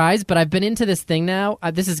make fries, but I've been into this thing now.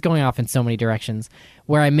 This is going off in so many directions.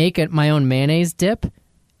 Where I make my own mayonnaise dip.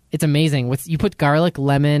 It's amazing. You put garlic,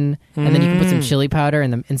 lemon, and then you can put some chili powder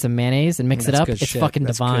and some mayonnaise and mix it up. It's fucking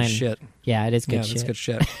divine. Good shit. Yeah, it is good shit. That's good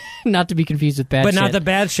shit. Not to be confused with bad shit. But not the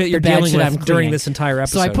bad shit you're dealing with during this entire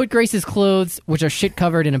episode. So I put Grace's clothes, which are shit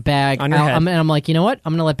covered, in a bag. On your head. And I'm like, you know what?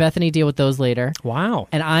 I'm going to let Bethany deal with those later. Wow.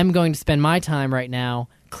 And I'm going to spend my time right now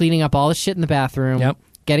cleaning up all the shit in the bathroom. Yep.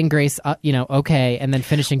 Getting Grace, okay, and then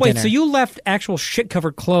finishing dinner. Wait, so you left actual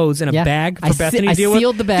shit-covered clothes in a bag for Bethany to deal with? I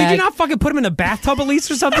sealed the bag. Did you not fucking put them in a bathtub at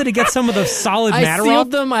least or something to get some of the solid matter off? I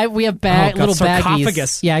sealed them. We have little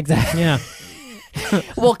sarcophagus. baggies. Yeah, exactly. Yeah.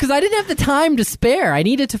 Well, because I didn't have the time to spare. I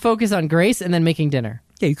needed to focus on Grace and then making dinner.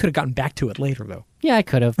 Yeah, you could have gotten back to it later, though. Yeah, I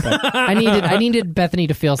could have, but I needed Bethany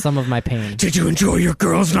to feel some of my pain. Did you enjoy your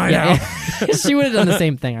girls' night out? She would have done the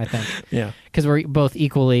same thing, I think. Yeah. Because we're both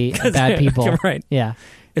equally bad people. Right. Yeah.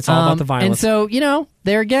 It's all about the violence. And so,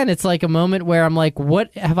 there again, it's like a moment where I'm like,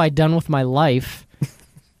 what have I done with my life?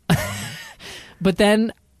 But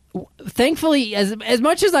then, thankfully, as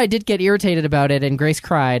much as I did get irritated about it and Grace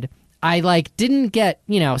cried, I didn't get,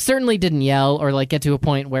 certainly didn't yell or get to a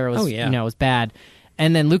point where it was, it was bad.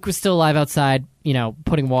 And then Luke was still alive outside,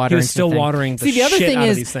 putting water. He was still watering the other shit thing out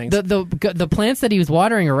is, of these things. The plants that he was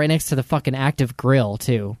watering are right next to the fucking active grill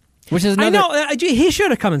too. Which is another, I know. He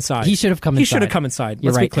should have come inside. He should have come inside. He should have come inside.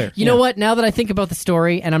 You're Let's right. be clear. You know what? Now that I think about the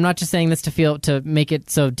story, and I'm not just saying this to make it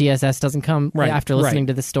so DSS doesn't come after listening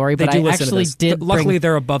to the story, but I actually did. Luckily,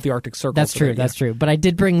 they're above the Arctic Circle. That's true. That's true. But I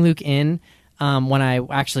did bring Luke in when I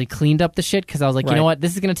actually cleaned up the shit because I was like, you know what?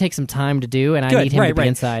 This is going to take some time to do, and I need him to be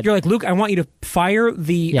inside. You're like, Luke, I want you to fire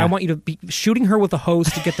the. I want you to be shooting her with a hose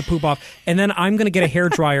to get the poop off, and then I'm going to get a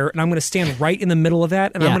hairdryer, and I'm going to stand right in the middle of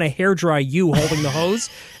that, and I'm going to hairdry you holding the hose.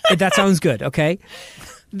 That sounds good, okay?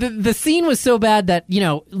 The scene was so bad that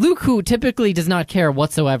Luke, who typically does not care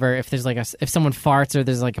whatsoever if there's if someone farts or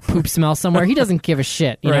there's a poop smell somewhere, he doesn't give a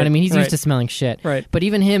shit. You know what I mean? He's used to smelling shit. Right. But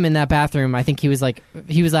even him in that bathroom, I think he was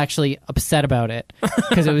actually upset about it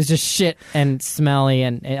because it was just shit and smelly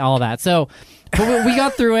and all that. So. But we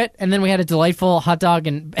got through it, and then we had a delightful hot dog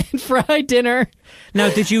and fried dinner. Now,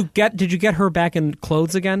 did you get her back in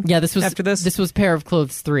clothes again? Yeah, this was after this. This was pair of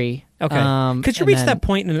clothes 3. Okay, because you reach that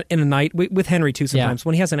point in a night with Henry too. Sometimes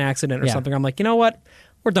when he has an accident or something, I'm like, you know what?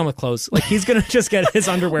 We're done with clothes. He's gonna just get his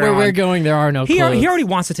underwear. Where on. we're going, there are no clothes. He already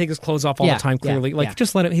wants to take his clothes off all the time. Clearly,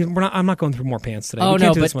 just let him. I'm not going through more pants today. Oh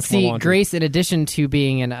no, but see, Grace, in addition to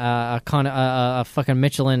being a fucking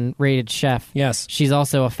Michelin-rated chef, yes, she's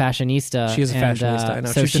also a fashionista. She is a fashionista. I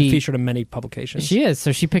know. So she's been featured in many publications. She is.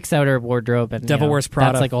 So she picks out her wardrobe, and Devil Wears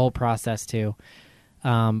Prada. That's a whole process too.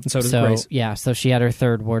 And so does Grace. Yeah, so she had her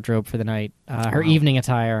third wardrobe for the night, her evening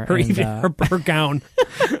attire, her gown,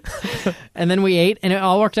 and then we ate, and it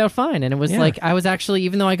all worked out fine. And it was I was actually,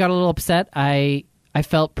 even though I got a little upset, I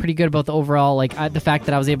felt pretty good about the overall, the fact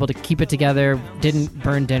that I was able to keep it together, didn't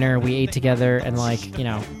burn dinner, we ate together, and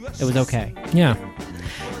it was okay. Yeah,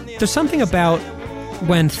 there's something about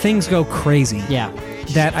when things go crazy. Yeah.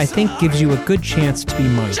 that I think gives you a good chance to be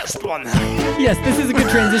mindful. Yes, this is a good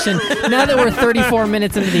transition. Now that we're 34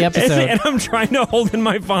 minutes into the episode. And I'm trying to hold in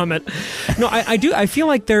my vomit. No, I do. I feel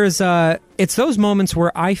like there's... it's those moments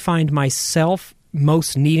where I find myself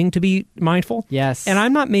most needing to be mindful. Yes. And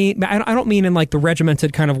I'm not I don't mean in like the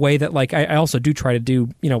regimented kind of way that like I also do try to do,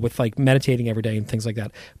 with like meditating every day and things like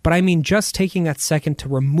that. But I mean just taking that second to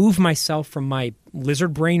remove myself from my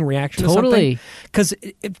lizard brain reaction to something. Because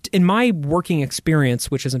in my working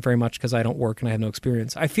experience, which isn't very much because I don't work and I have no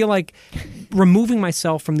experience, I feel like removing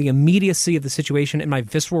myself from the immediacy of the situation and my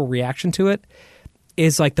visceral reaction to it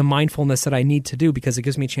is like the mindfulness that I need to do, because it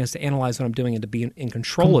gives me a chance to analyze what I'm doing and to be in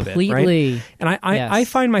control of it. Right? And I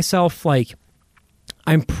find myself like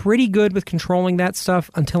I'm pretty good with controlling that stuff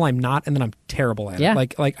until I'm not, and then I'm terrible at it.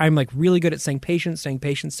 Like I'm like really good at staying patient,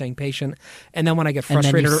 and then when I get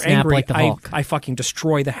frustrated or angry, like I fucking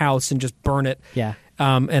destroy the house and just burn it. Yeah.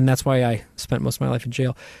 And that's why I spent most of my life in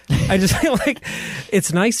jail. I just feel like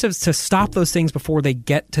it's nice to stop those things before they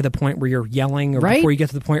get to the point where you're yelling, or before you get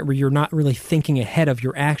to the point where you're not really thinking ahead of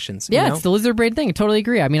your actions. Yeah, it's the lizard brain thing. I totally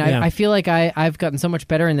agree. I mean, I feel like I've gotten so much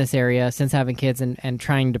better in this area since having kids and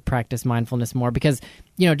trying to practice mindfulness more, because,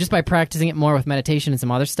 just by practicing it more with meditation and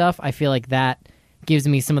some other stuff, I feel like that gives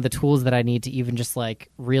me some of the tools that I need to even just like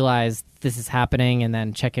realize this is happening and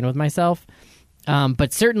then check in with myself.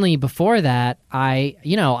 But certainly before that, I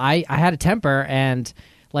had a temper, and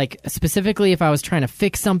like specifically if I was trying to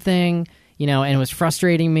fix something, and it was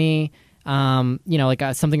frustrating me,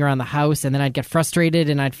 like something around the house, and then I'd get frustrated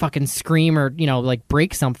and I'd fucking scream or, like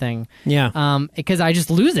break something. Yeah. Because I just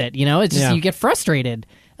lose it, it's just, you get frustrated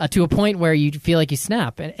to a point where you feel like you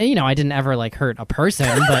snap. And I didn't ever like hurt a person,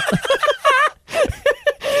 but...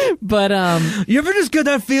 But you ever just get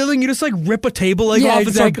that feeling you just like rip a table leg off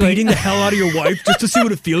and start beating the hell out of your wife just to see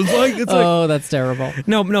what it feels like? It's that's terrible.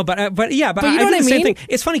 No, but I you know what do I the same mean? thing.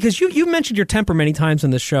 It's funny because you mentioned your temper many times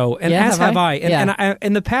in this show, and as have I. And I,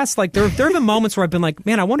 in the past, like there have been moments where I've been like,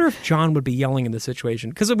 man, I wonder if John would be yelling in this situation,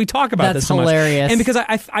 because we talk about this so much. That's hilarious. And because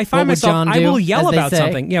I find myself, I will yell about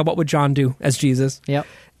something. Yeah, what would John do as Jesus? Yep.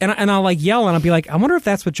 And I'll like yell, and I'll be like, I wonder if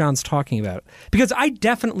that's what John's talking about. Because I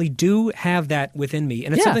definitely do have that within me.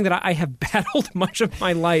 And it's something that I have battled much of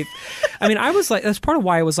my life. I mean, I was like, that's part of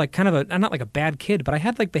why I was like kind of I'm not like a bad kid, but I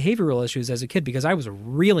had like behavioral issues as a kid because I was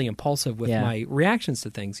really impulsive with my reactions to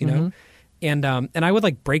things, know? And I would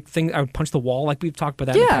like break things. I would punch the wall, like we've talked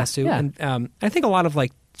about that in the past too. Yeah. And I think a lot of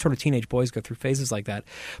like sort of teenage boys go through phases like that.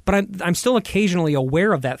 But I'm still occasionally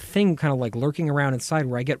aware of that thing kind of like lurking around inside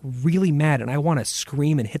where I get really mad and I want to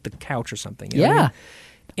scream and hit the couch or something. You know what I mean?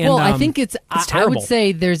 And, well, I think it's terrible. I would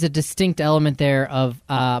say there's a distinct element there of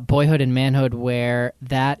boyhood and manhood where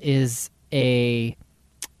that's a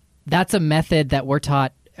method that we're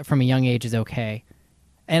taught from a young age is okay.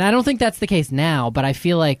 And I don't think that's the case now, but I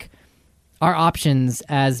feel like our options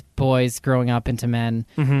as boys growing up into men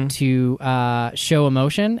to show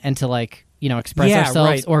emotion and to like, express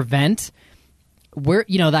ourselves or vent. We're,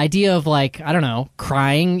 the idea of like, I don't know,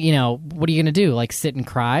 crying, what are you going to do? Like sit and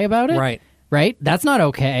cry about it? Right? That's not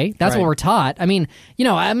okay. That's what we're taught. I mean,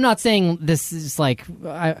 I'm not saying this is like,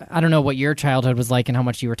 I don't know what your childhood was like and how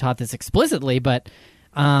much you were taught this explicitly, but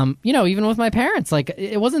even with my parents, like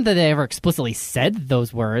it wasn't that they ever explicitly said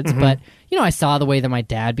those words, but I saw the way that my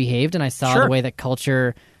dad behaved, and I saw the way that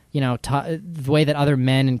culture, the way that other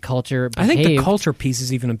men in culture behaved. I think the culture piece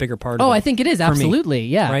is even a bigger part of it. Oh, I think it is, absolutely,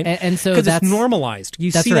 yeah. Right? And so because it's normalized.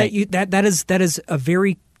 You see that is a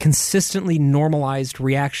very consistently normalized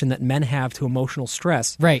reaction that men have to emotional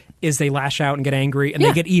stress. Right. Is they lash out and get angry and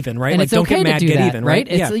they get even, right? And like it's don't okay get mad, to do get that, even, right?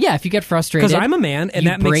 If you get frustrated. Because I'm a man and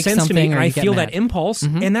that makes sense to me and I feel mad. that impulse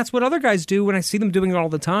and that's what other guys do when I see them doing it all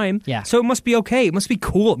the time. Yeah. So it must be okay. It must be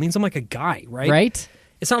cool. It means I'm like a guy, right? Right.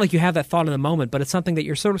 It's not like you have that thought in the moment, but it's something that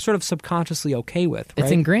you're sort of subconsciously okay with, right?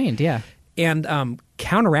 It's ingrained, yeah. And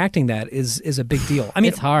counteracting that is a big deal. I mean,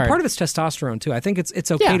 it's hard. Part of it's testosterone too. I think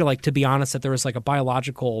it's okay to be honest that there was like a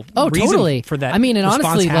biological reason totally. for that. I mean, and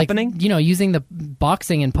honestly, happening. Like using the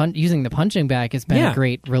boxing and using the punching bag has been a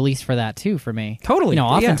great release for that too for me. Totally.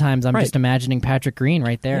 Oftentimes I'm just imagining Patrick Green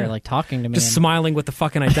right there, like talking to me, just smiling with the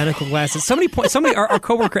fucking identical glasses. Somebody, our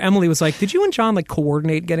coworker Emily was like, "Did you and John like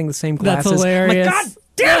coordinate getting the same glasses?" That's hilarious. I'm like, God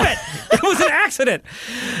damn it! It was an accident.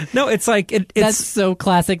 No, it's like it's that's so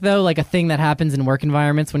classic though. Like a thing that happens in work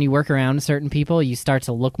environments when you work around certain people, you start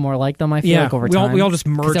to look more like them. I feel like over time, we all just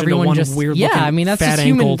merge into one weird. I mean, that's just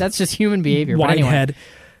human. That's just human behavior. Wide anyway.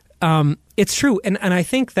 head. It's true, and I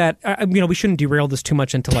think that we shouldn't derail this too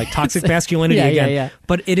much into like toxic masculinity again. Yeah.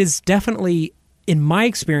 But it is definitely in my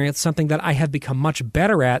experience, something that I have become much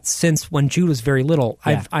better at since when Jude was very little.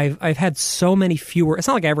 Yeah. I've had so many fewer. It's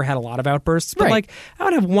not like I ever had a lot of outbursts, but Right. like I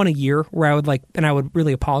would have one a year where I would and I would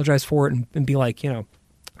really apologize for it and be like,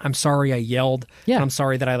 I'm sorry I yelled. Yeah. And I'm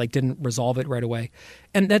sorry that I didn't resolve it right away.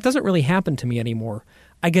 And that doesn't really happen to me anymore.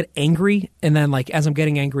 I get angry, and then as I'm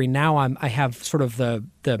getting angry now, I have sort of the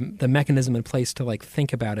mechanism in place to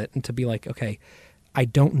think about it and to be like, okay, I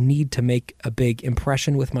don't need to make a big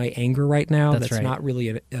impression with my anger right now. That's right. not really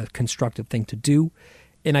a constructive thing to do,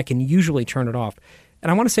 and I can usually turn it off.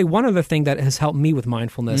 And I want to say one other thing that has helped me with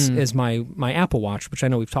mindfulness is my Apple Watch, which I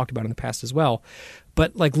know we've talked about in the past as well.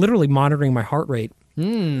 But literally monitoring my heart rate,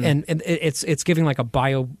 and it's giving a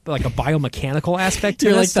biomechanical aspect to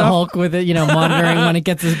You're this like stuff. the Hulk with it, monitoring when it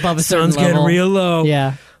gets above a certain Sun's level. getting real low.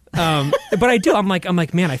 Yeah. But I do. I'm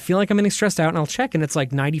like, man, I feel like I'm getting stressed out, and I'll check, and it's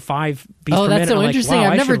 95 beats per minute. Oh, that's so I'm interesting. Wow,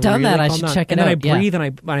 I've never done that. I should check it out. And then I breathe, and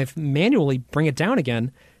I manually bring it down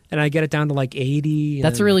again, and I get it down to 80.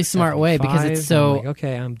 That's a really smart way because it's so. I'm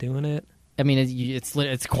okay, I'm doing it. I mean,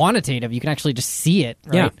 it's quantitative. You can actually just see it.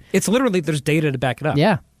 Right? Yeah, it's literally there's data to back it up.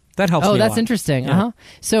 Yeah. That helps me a that's lot. interesting. Yeah.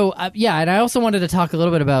 So, and I also wanted to talk a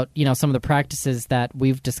little bit about, some of the practices that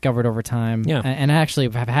we've discovered over time. Yeah. And I actually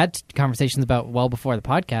have had conversations about well before the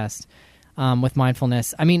podcast with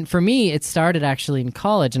mindfulness. I mean, for me, it started actually in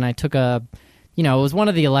college, and I took it was one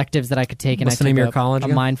of the electives that I could take. What's and the I name took of your college a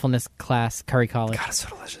again? mindfulness class, Curry College. God, it's so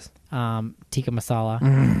delicious. Tikka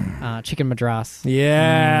masala, chicken madras.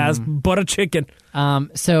 Yes, butter chicken.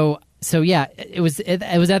 So yeah, it was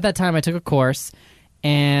at that time I took a course,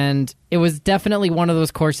 and it was definitely one of those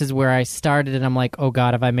courses where I started and I'm like, oh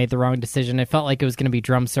God, have I made the wrong decision? It felt like it was going to be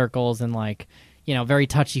drum circles and very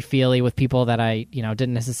touchy-feely with people that I,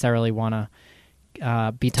 didn't necessarily want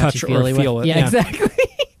to be touchy-feely with. Feel it. Yeah, exactly.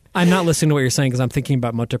 I'm not listening to what you're saying because I'm thinking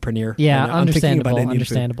about Montepreneur. Yeah, I'm thinking about Indian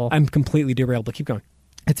understandable. Food. I'm completely derailed, but keep going.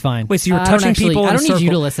 It's fine. Wait, so you were touching people in I a don't circle? need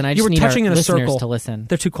you to listen. I just you were need touching our in a listeners circle to listen.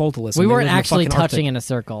 They're too cold to listen. We They weren't live in the actually fucking touching Arctic. in a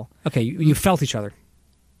circle. Okay, you felt each other.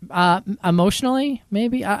 Emotionally,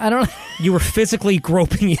 maybe? I don't know. You were physically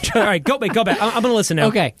groping each other. All right, go back. I'm going to listen now.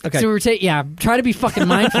 Okay. So we were try to be fucking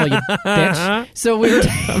mindful, you bitch. So we were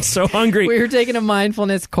I'm so hungry. We were taking a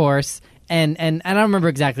mindfulness course, and I don't remember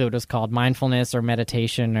exactly what it was called, mindfulness or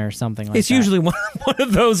meditation or something like that. It's usually one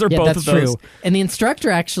of those or both that's of those. True. And the instructor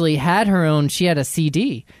actually had her own, she had a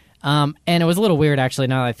CD. And it was a little weird, actually,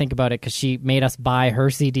 now that I think about it, because she made us buy her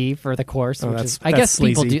CD for the course. Oh, which is, I guess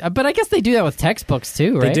people sleazy. do, but I guess they do that with textbooks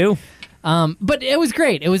too, right? They do. But it was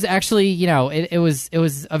great. It was actually, it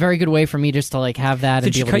was a very good way for me just to have that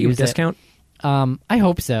and be able to use it. Did she cut you a discount? I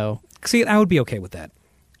hope so. See, I would be okay with that.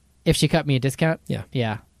 If she cut me a discount? Yeah.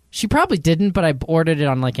 Yeah. She probably didn't, but I ordered it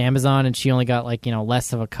on Amazon, and she only got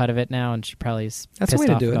less of a cut of it now, and she probably is That's the pissed way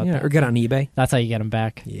to off do it. about Yeah. that. Or get on eBay. That's how you get them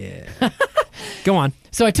back. Yeah. Go on.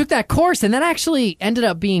 So I took that course, and that actually ended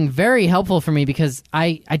up being very helpful for me because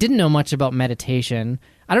I didn't know much about meditation.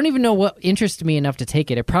 I don't even know what interested me enough to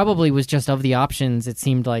take it. It probably was just of the options. It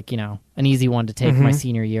seemed like, an easy one to take my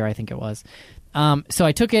senior year, I think it was. So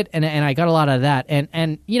I took it, and I got a lot of that.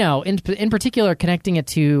 And in particular, connecting it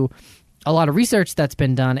to a lot of research that's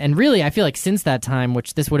been done. And really, I feel like since that time,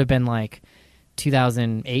 which this would have been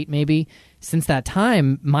 2008 maybe, since that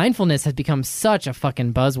time, mindfulness has become such a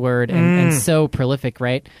fucking buzzword and so prolific,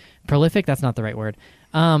 right? Prolific? That's not the right word.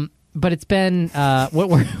 But it's been what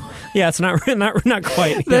word? Yeah, it's not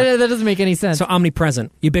quite. That doesn't make any sense. So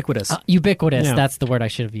omnipresent, ubiquitous. Ubiquitous. Yeah. That's the word I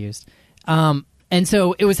should have used. And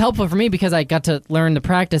so it was helpful for me because I got to learn the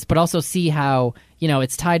practice, but also see how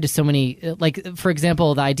it's tied to so many. For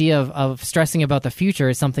example, the idea of stressing about the future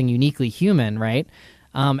is something uniquely human, right?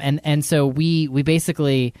 And so we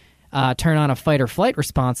basically turn on a fight or flight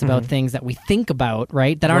response about things that we think about,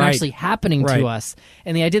 right? That aren't actually happening to us.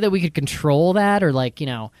 And the idea that we could control that, or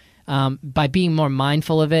by being more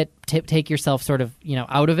mindful of it, take yourself sort of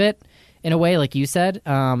out of it in a way, like you said,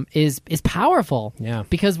 is powerful. Yeah,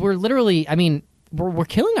 because we're literally, we're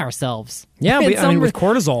killing ourselves. Yeah, with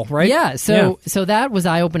cortisol, right? Yeah, so that was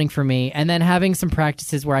eye-opening for me, and then having some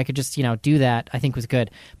practices where I could just, do that, I think was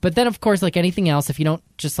good. But then, of course, like anything else, if you don't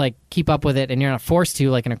just, keep up with it and you're not forced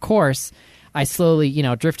to, in a course, I slowly,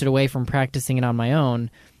 drifted away from practicing it on my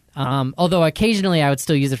own. Although occasionally I would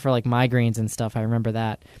still use it for, migraines and stuff, I remember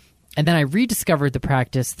that. And then I rediscovered the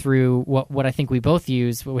practice through what I think we both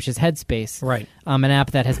use, which is Headspace. Right. An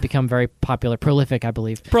app that has become very popular, prolific, I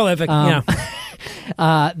believe. Prolific, yeah.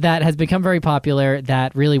 That has become very popular,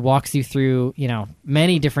 that really walks you through,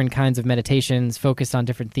 many different kinds of meditations focused on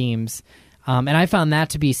different themes. And I found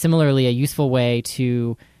that to be similarly a useful way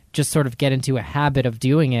to just sort of get into a habit of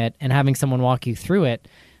doing it and having someone walk you through it.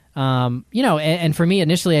 And for me,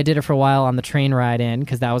 initially I did it for a while on the train ride in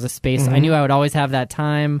because that was a space I knew I would always have that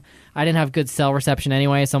time. I didn't have good cell reception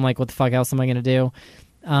anyway, so I'm like, what the fuck else am I going to do?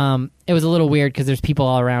 It was a little weird because there's people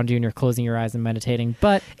all around you and you're closing your eyes and meditating.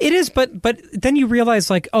 But it is, but then you realize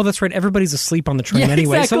like, oh, that's right, everybody's asleep on the train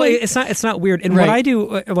anyway. Exactly. So it's not weird. And what I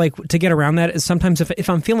do like to get around that is sometimes if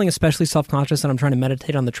I'm feeling especially self-conscious and I'm trying to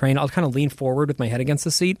meditate on the train, I'll kind of lean forward with my head against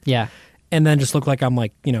the seat. Yeah. And then just look like I'm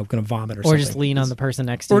like, going to vomit or something. Or just lean on the person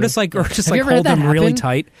next to you. Or just like hold them really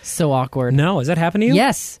tight. So awkward. No, has that happened to you?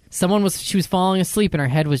 Yes. She was falling asleep and her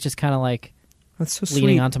head was just kind of like that's so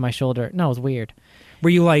leaning sweet. onto my shoulder. No, it was weird. Were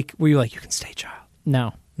you like, you can stay, child?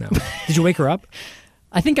 No. Did you wake her up?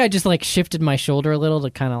 I think I just like shifted my shoulder a little to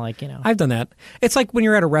kind of like, I've done that. It's like when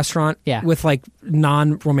you're at a restaurant with like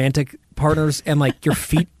non-romantic partners and like your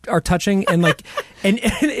feet are touching and like and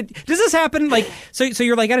does this happen like so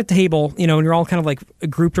you're like at a table and you're all kind of like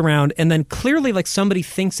grouped around and then clearly like somebody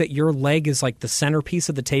thinks that your leg is like the centerpiece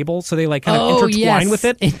of the table, so they like kind of intertwine with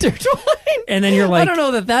it, and then you're like, I don't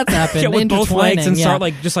know that's happened with both legs and start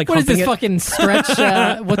like just like what is this fucking stretch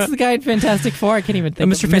what's the guy in Fantastic Four? I can't even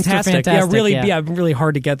think. Mr. Fantastic. Really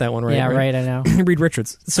hard to get that one right. Right, I know. Reed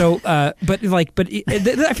Richards. So I feel like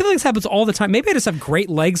this happens all the time. Maybe I just have great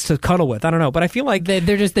legs to cuddle with. I don't know, but I feel like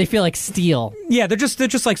they feel like steel. Yeah, they're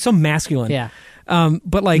just like so masculine. Yeah.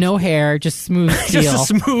 But like no hair, just smooth steel. Just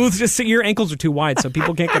smooth. Just your ankles are too wide, so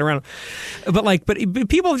people can't get around. But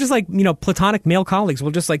people just like platonic male colleagues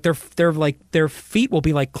will just like their feet will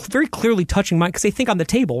be like very clearly touching mine because they think on the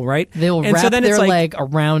table, right? They'll wrap their leg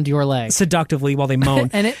around your leg seductively while they moan,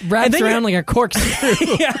 and it wraps around like a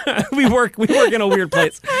corkscrew. Yeah, we work in a weird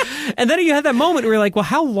place. And then you have that moment where you're like, well,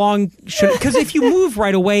 how long should? Because if you move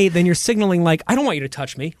right away, then you're signaling like, I don't want you to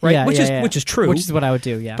touch me, right? Yeah, which is true. Which is what I would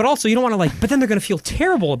do. Yeah. But also, you don't want to like. But then they're going to feel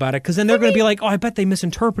terrible about it because then they're going to be like, oh, I bet they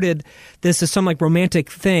misinterpreted this as some like romantic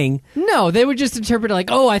thing. No, they would just interpret it like,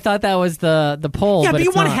 oh, I thought that was the pole. Yeah, but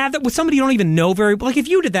you want to have that with somebody you don't even know very well. Like if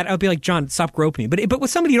you did that, I would be like, John, stop groping me. But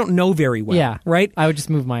with somebody you don't know very well, right? I would just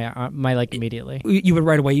move my leg immediately. You would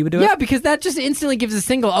right away. You would do it. Yeah, because that just instantly gives a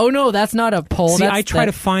signal. Oh no, that's not a pole. See,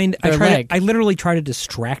 I literally try to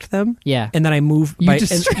distract them. Yeah, and then I move. Yeah,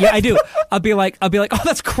 I do. I'll be like, oh,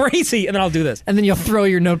 that's crazy, and then I'll do this, and then you'll throw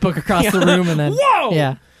your notebook across the room, and then whoa,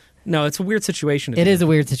 yeah. No, it's a weird situation. It is a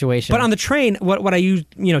weird situation. But on the train, what I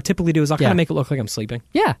typically do is I'll kind of make it look like I'm sleeping.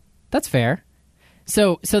 Yeah, that's fair.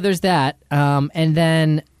 So there's that, and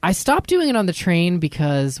then I stopped doing it on the train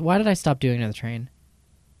because why did I stop doing it on the train?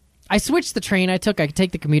 I switched the train I could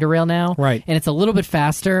take the commuter rail now, right? And it's a little bit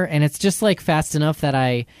faster, and it's just like fast enough that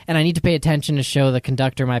I need to pay attention to show the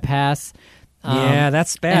conductor my pass. Yeah,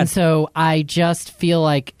 that's bad. And so I just feel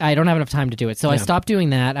like I don't have enough time to do it. So I stopped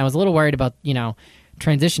doing that. I was a little worried about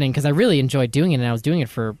transitioning because I really enjoyed doing it, and I was doing it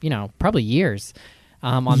for probably years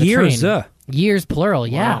on the train. Years plural.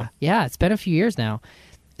 Wow. Yeah. It's been a few years now.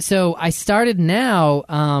 So I started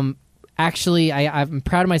now. Actually, I'm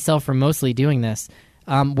proud of myself for mostly doing this.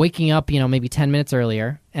 Waking up, maybe 10 minutes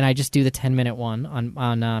earlier, and I just do the 10-minute one on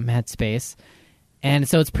Headspace. And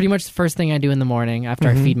so it's pretty much the first thing I do in the morning after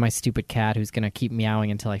I feed my stupid cat who's going to keep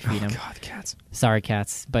meowing until I feed him. God, cats. Sorry,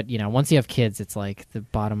 cats. But, once you have kids, it's like the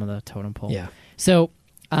bottom of the totem pole. Yeah. So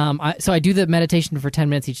I do the meditation for 10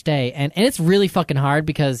 minutes each day, and it's really fucking hard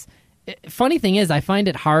because funny thing is I find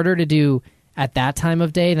it harder to do at that time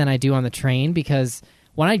of day than I do on the train because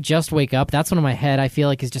when I just wake up, that's when my head I feel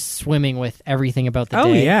like is just swimming with everything about the day.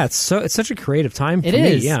 Oh yeah, it's such a creative time for me.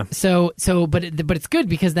 It is. Yeah. So but it's good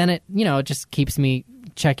because then it it just keeps me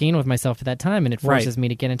checking in with myself at that time and it forces me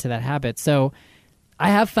to get into that habit. So I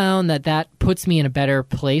have found that puts me in a better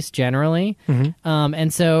place generally.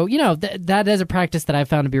 And so, that is a practice that I've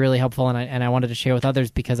found to be really helpful and I wanted to share with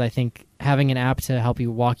others because I think having an app to help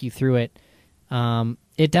you walk you through it,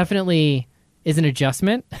 it definitely is an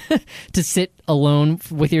adjustment to sit alone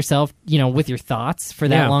with yourself, with your thoughts for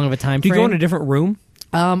that long of a time frame. Do you go in a different room?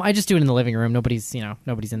 I just do it in the living room. Nobody's in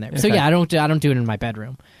there. Okay. So yeah, I don't do it in my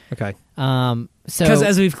bedroom. Okay. So because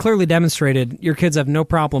as we've clearly demonstrated, your kids have no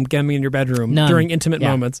problem getting me in your bedroom during intimate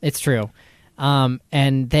moments. It's true.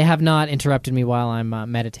 And they have not interrupted me while I'm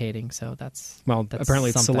meditating. So that's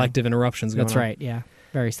apparently it's selective interruptions going on. That's right. Yeah,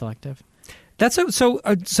 very selective. So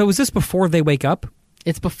is this before they wake up?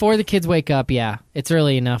 It's before the kids wake up. Yeah, it's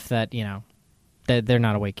early enough that that they're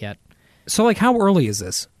not awake yet. So like, how early is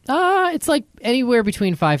this? It's like anywhere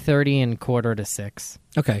between 5:30 and 5:45.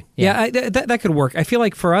 Okay. Yeah, that could work. I feel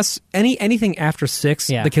like for us, anything after 6,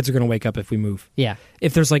 the kids are going to wake up if we move. Yeah.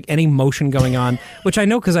 If there's like any motion going on, which I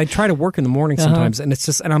know because I try to work in the morning sometimes, and it's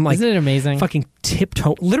just, and I'm like, isn't it amazing? Fucking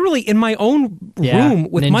tiptoe, literally in my own room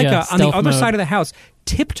with Ninja, Micah on the other mode. side of the house,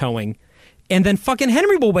 tiptoeing. And then fucking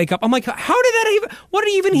Henry will wake up. I'm like, how did that even? What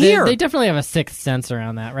did he even hear? They definitely have a sixth sense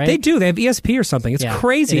around that, right? They do. They have ESP or something. It's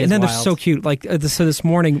crazy. And then wild. They're so cute. Like so this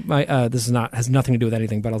morning, this has nothing to do with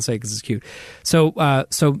anything, but I'll say because it's cute. So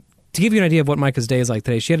to give you an idea of what Micah's day is like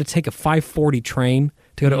today, she had to take a 5:40 train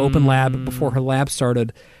to go to open lab before her lab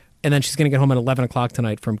started. And then she's going to get home at 11 o'clock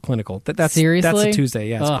tonight from clinical. Seriously? That's a Tuesday.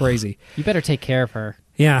 Yeah, it's crazy. You better take care of her.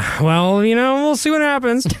 Yeah. Well, we'll see what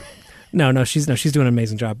happens. No, she's doing an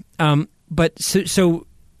amazing job. But so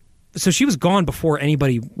she was gone before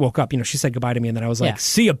anybody woke up. She said goodbye to me, and then I was like,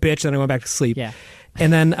 "See ya, bitch." Then I went back to sleep. Yeah.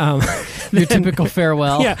 And then your typical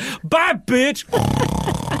farewell. Yeah. Bye, bitch.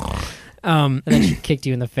 And then she kicked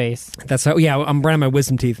you in the face. That's how. Yeah, I'm running my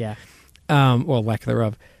wisdom teeth. Yeah. Well, lack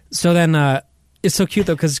thereof. So then. It's so cute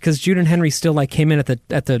though because Jude and Henry still like came in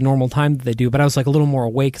at the normal time that they do, but I was like a little more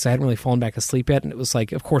awake because I hadn't really fallen back asleep yet, and it was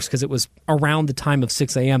like, of course, because it was around the time of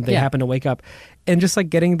 6 a.m. they happened to wake up, and just like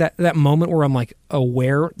getting that moment where I'm like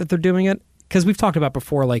aware that they're doing it, because we've talked about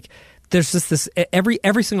before, like there's just this every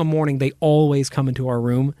single morning they always come into our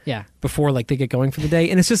room before like they get going for the day,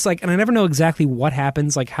 and it's just like, and I never know exactly what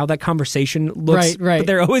happens, like how that conversation looks, right. But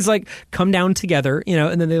they're always like come down together,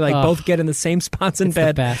 and then they like both get in the same spots in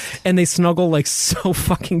bed, and they snuggle like so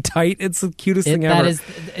fucking tight. It's the cutest thing ever.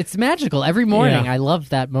 It's magical every morning. I love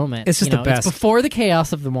that moment. It's just the best. It's before the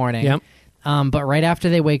chaos of the morning. Yep. But right after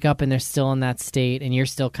they wake up and they're still in that state, and you're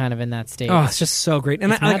still kind of in that state. Oh, it's just so great.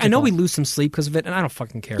 And I know we lose some sleep because of it, and I don't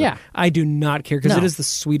fucking care. Yeah. I do not care because it is the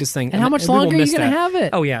sweetest thing. And how much longer are you going to have it?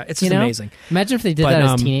 Oh, yeah. It's just amazing. Imagine if they did that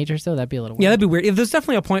as teenagers, though. That'd be a little weird. Yeah, that'd be weird. If there's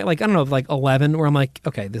definitely a point, like, I don't know, like 11, where I'm like,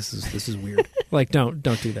 okay, this is weird. Like, don't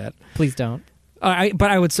do that. Please don't. But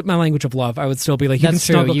I would, my language of love, I would still be like, you That's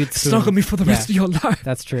can true. snuggle me for the rest of your life.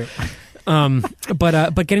 That's true.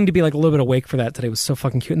 But getting to be like a little bit awake for that today was so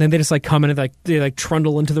fucking cute. And then they just like come in and they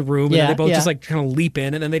trundle into the room, and they both just like kind of leap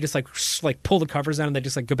in, and then they just like pull the covers down, and they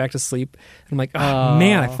just like go back to sleep. And I'm like, oh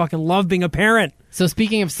man, I fucking love being a parent. So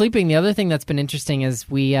speaking of sleeping, the other thing that's been interesting is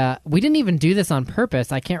we didn't even do this on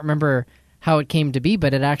purpose. I can't remember how it came to be,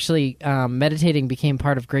 but it actually meditating became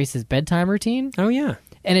part of Grace's bedtime routine. Oh yeah.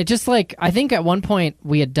 And it just like, I think at one point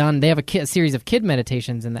we had done, they have a series of kid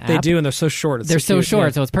meditations in the app. They do, and they're so short. They're so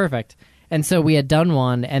short, so it's perfect. And so we had done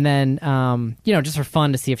one, and then, just for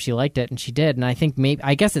fun to see if she liked it, and she did. And I think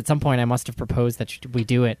I guess at some point I must have proposed that we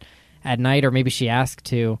do it at night, or maybe she asked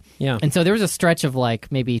to. Yeah. And so there was a stretch of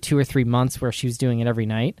like maybe 2 or 3 months where she was doing it every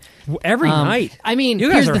night. Every night? I mean,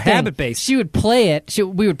 you guys are habit-based. She would play it.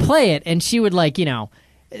 We would play it, and she would like,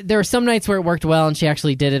 there were some nights where it worked well and she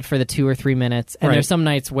actually did it for the 2 or 3 minutes. And there's some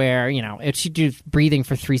nights where, she'd do breathing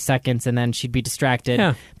for 3 seconds and then she'd be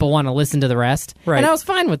distracted, but want to listen to the rest. Right. And I was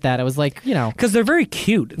fine with that. It was like, because they're very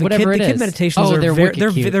cute. The kid meditations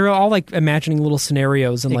they're they're all like imagining little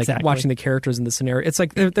scenarios and like watching the characters in the scenario. It's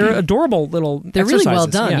like they're adorable little They're exercises. really well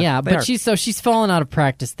done, yeah. But are. she's fallen out of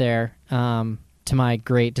practice there, to my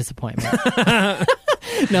great disappointment.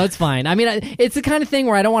 No, it's fine. I mean, it's the kind of thing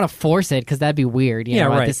where I don't want to force it because that'd be weird,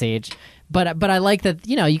 at this age. But I like that,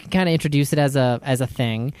 you can kind of introduce it as a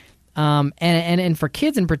thing. And for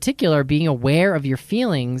kids in particular, being aware of your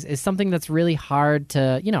feelings is something that's really hard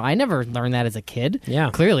to, I never learned that as a kid.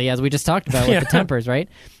 Yeah. Clearly, as we just talked about with the tempers, right?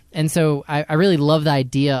 And so I really love the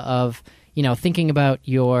idea of, thinking about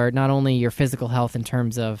not only your physical health in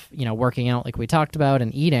terms of, working out like we talked about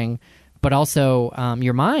and eating, but also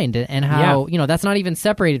your mind and how, that's not even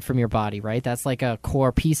separated from your body, right? That's like a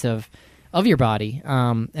core piece of your body.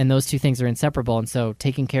 And those two things are inseparable. And so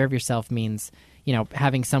taking care of yourself means,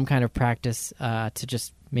 having some kind of practice to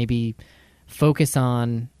just maybe focus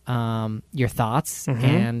on your thoughts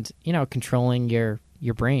and, controlling your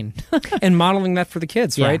brain. And modeling that for the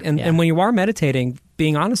kids, right? And when you are meditating,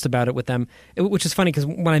 being honest about it with them, which is funny because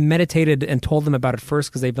when I meditated and told them about it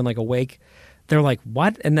first because they've been like awake, they're like,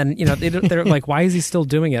 what? And then, they're like, why is he still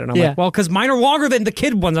doing it? And I'm like, well, because mine are longer than the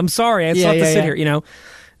kid ones. I'm sorry. I still have to sit here,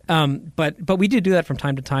 But we do that from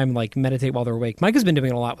time to time, like meditate while they're awake. Micah's been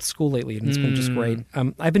doing it a lot with school lately, and it's been just great.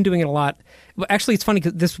 I've been doing it a lot. Well, actually, it's funny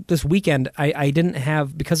because this weekend I didn't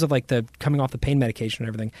have, because of like the coming off the pain medication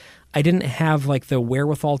and everything, I didn't have like the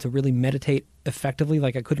wherewithal to really meditate effectively.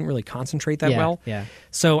 Like I couldn't really concentrate that well. Yeah.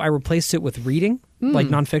 So I replaced it with reading, like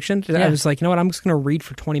nonfiction. I was like, you know what? I'm just going to read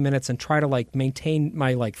for 20 minutes and try to like maintain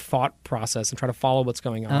my like thought process and try to follow what's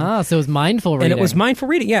going on. Ah, so it was mindful reading. And it was mindful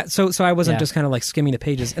reading. Yeah. So I wasn't just kind of like skimming the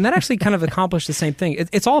pages, and that actually kind of accomplished the same thing.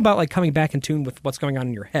 It's all about like coming back in tune with what's going on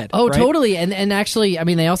in your head. Oh, right? totally. And actually, I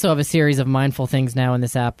mean, they also have a series of mindful things now in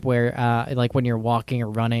this app where, like when you're walking or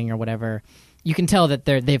running or whatever, you can tell that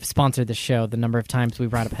they've sponsored the show the number of times we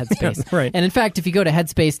brought up Headspace. Right. And in fact, if you go to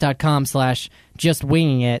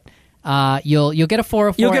headspace.com/justwingingit, you'll get a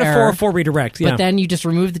 404 You'll get a error, 404 redirect, yeah. But then you just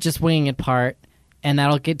remove the just winging it part, and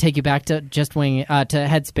that'll take you back to just wing to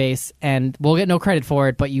Headspace, and we'll get no credit for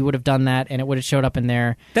it, but you would have done that, and it would have showed up in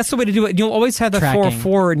there. That's the way to do it. You'll always have the Tracking.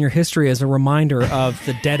 404 in your history as a reminder of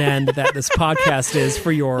the dead end that this podcast is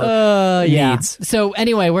for your needs. So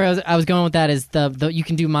anyway, where I was going with that is the you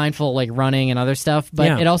can do mindful like running and other stuff,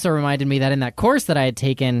 but it also reminded me that in that course that I had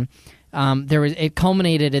taken, it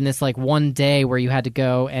culminated in this like one day where you had to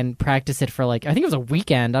go and practice it for like, I think it was a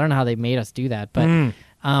weekend. I don't know how they made us do that, but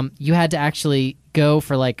you had to actually go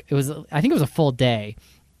for like, I think it was a full day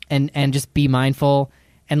and just be mindful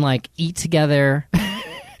and like eat together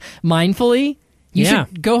mindfully. You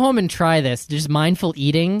should go home and try this. Just mindful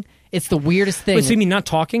eating. It's the weirdest thing. Wait, so you mean not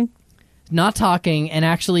talking? Not talking and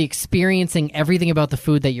actually experiencing everything about the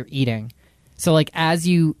food that you're eating. So like as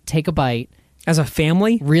you take a bite, as a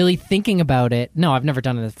family? Really thinking about it. No, I've never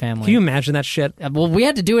done it as a family. Can you imagine that shit? Well, we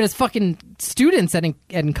had to do it as fucking students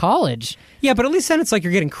in college. Yeah, but at least then it's like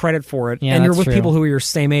you're getting credit for it, yeah, and you're with true. people who are your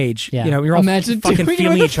same age. Yeah. You know, you're all fucking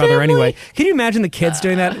feeling each other anyway. Can you imagine the kids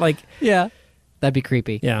doing that? Like, yeah, that'd be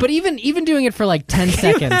creepy. Yeah. But even doing it for like 10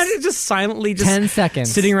 seconds. Imagine just silently, 10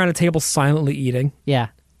 seconds, sitting around a table silently eating. Yeah,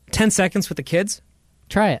 10 seconds with the kids.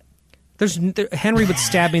 Try it. Henry would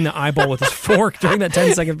stab me in the eyeball with his fork during that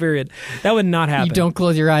 10-second period. That would not happen. You don't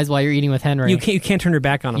close your eyes while you're eating with Henry. You can't turn your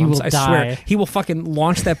back on him. You will I die. swear. He will fucking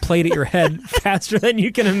launch that plate at your head faster than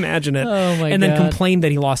you can imagine it. Oh my and God. then complain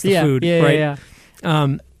that he lost the food. Yeah.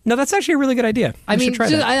 No, that's actually a really good idea.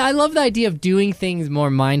 I love the idea of doing things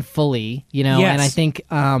more mindfully, you know, and I think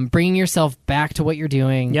bringing yourself back to what you're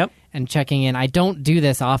doing. Yep. And checking in. I don't do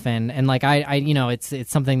this often, and like I you know, it's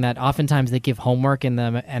something that oftentimes they give homework in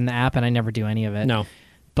the app, and I never do any of it. No,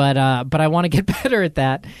 but I want to get better at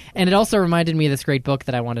that. And it also reminded me of this great book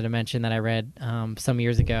that I wanted to mention that I read some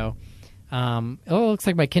years ago. It looks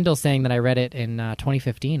like my Kindle's saying that I read it in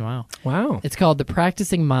 2015. Wow. It's called The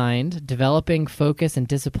Practicing Mind: Developing Focus and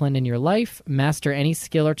Discipline in Your Life. Master any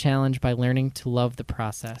skill or challenge by learning to love the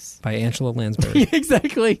process. By Angela Lansbury.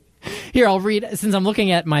 Exactly. Here, I'll read. Since I'm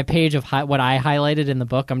looking at my page of what I highlighted in the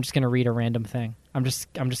book, I'm just going to read a random thing. I'm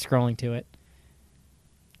just scrolling to it.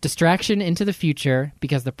 Distraction into the future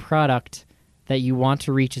because the product that you want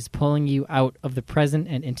to reach is pulling you out of the present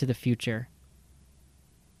and into the future.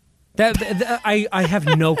 I have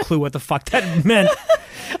no clue what the fuck that meant.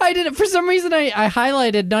 I didn't. For some reason, I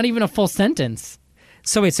highlighted not even a full sentence.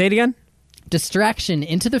 So wait, say it again. Distraction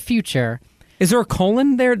into the future. Is there a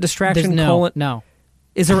colon there? Distraction colon? No.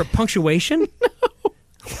 Is there a punctuation? No.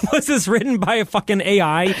 Was this written by a fucking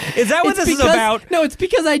AI? Is that what this is about? No, it's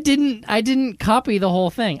because I didn't copy the whole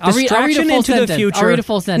thing. I'll read a full into sentence. The future. I'll read a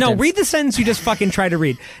full sentence. No, read the sentence you just fucking tried to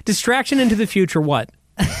read. Distraction into the future. What?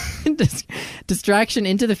 Distraction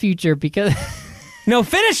into the future because. No,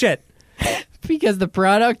 finish it. Because the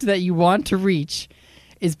product that you want to reach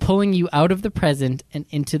is pulling you out of the present and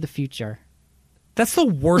into the future. That's the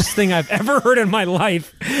worst thing I've ever heard in my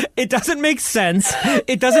life. It doesn't make sense.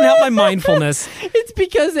 It doesn't help my mindfulness. It's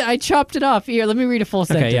because I chopped it off. Here, let me read a full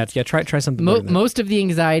sentence. Okay, yeah, try something. Most of the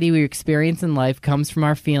anxiety we experience in life comes from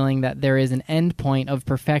our feeling that there is an end point of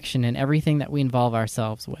perfection in everything that we involve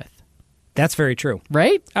ourselves with. That's very true.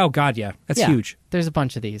 Right? Oh, God, yeah. That's huge. There's a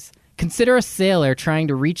bunch of these. Consider a sailor trying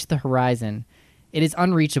to reach the horizon. It is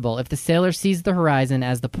unreachable. If the sailor sees the horizon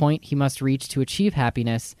as the point he must reach to achieve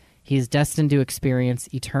happiness, he is destined to experience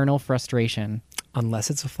eternal frustration.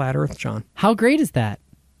 Unless it's a flat Earth, John. How great is that?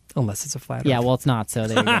 Unless it's a flat Earth. Yeah, well, it's not, so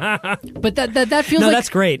there you go. But that feels like... that's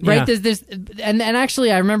great. Right? Yeah. There's and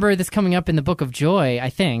actually, I remember this coming up in the Book of Joy, I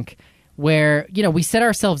think, where, you know, we set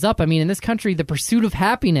ourselves up. I mean, in this country, the pursuit of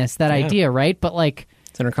happiness, that idea, right? But, like...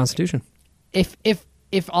 It's in our Constitution.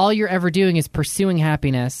 If all you're ever doing is pursuing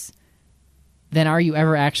happiness, then are you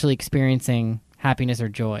ever actually experiencing happiness or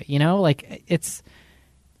joy? You know? Like, it's...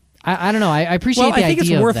 I don't know. I appreciate the idea of that. Well, I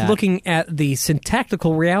think it's worth looking at the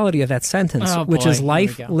syntactical reality of that sentence, which is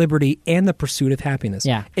life, liberty, and the pursuit of happiness.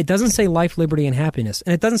 Yeah. It doesn't say life, liberty, and happiness.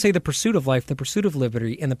 And it doesn't say the pursuit of life, the pursuit of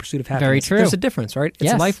liberty, and the pursuit of happiness. Very true. There's a difference, right? It's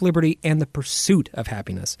yes. life, liberty, and the pursuit of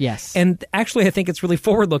happiness. Yes. And actually, I think it's really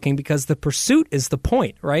forward-looking because the pursuit is the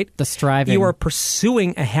point, right? The striving. You are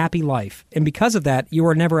pursuing a happy life. And because of that, you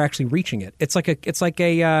are never actually reaching it. It's like a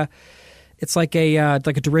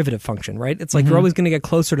derivative function, right? It's like you're always going to get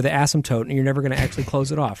closer to the asymptote, and you're never going to actually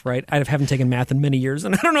close it off, right? I haven't taken math in many years,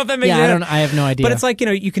 and I don't know if that makes sense. I have no idea. But it's like, you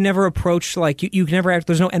know, you can never approach, like, you can never act,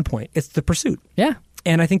 there's no endpoint. It's the pursuit. Yeah.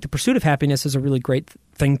 And I think the pursuit of happiness is a really great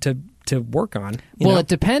thing to work on. Well, it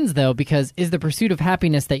depends, though, because is the pursuit of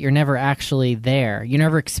happiness that you're never actually there? You're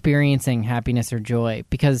never experiencing happiness or joy?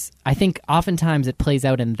 Because I think oftentimes it plays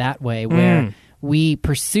out in that way where we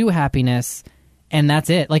pursue happiness and that's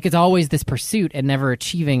it. Like, it's always this pursuit and never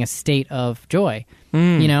achieving a state of joy,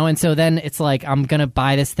 you know? And so then it's like, I'm going to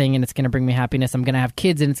buy this thing and it's going to bring me happiness. I'm going to have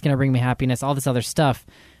kids and it's going to bring me happiness, all this other stuff.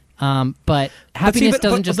 But happiness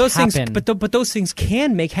doesn't just happen. But those things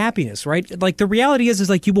can make happiness, right? Like, the reality is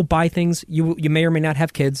like, you will buy things. You may or may not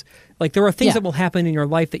have kids. Like, there are things that will happen in your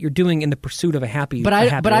life that you're doing in the pursuit of a happy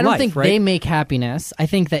life. But I don't think they make happiness. I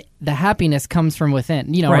think that the happiness comes from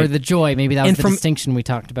within, you know, or the joy. Maybe that was the distinction we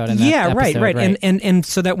talked about in that episode. Right. And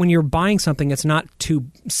so that when you're buying something, it's not to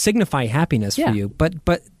signify happiness for you, but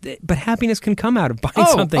happiness can come out of buying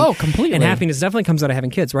something. Oh, completely. And happiness definitely comes out of having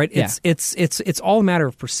kids, right? It's all a matter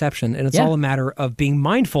of perception, and it's all a matter of being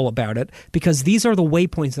mindful about it, because these are the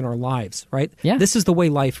waypoints in our lives, right? Yeah. This is the way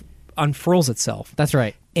life unfurls itself. That's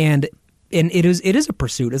right. And it is a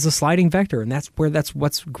pursuit. It's a sliding vector, and that's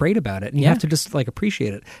what's great about it. And you have to just like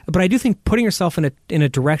appreciate it. But I do think putting yourself in a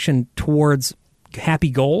direction towards happy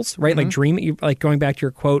goals, right? Like dreaming, like going back to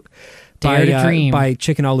your quote by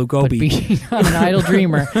Chicken Aloo Gobi. But being an idle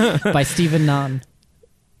dreamer by Stephen Nunn.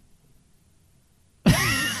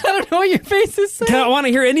 I don't know what your face is saying. I want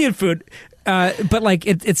to hear Indian food. But like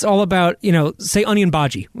it's all about, you know, say onion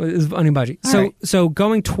bhaji. So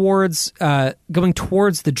going towards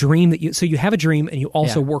the dream that you have a dream and you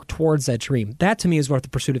also work towards that dream. That to me is what the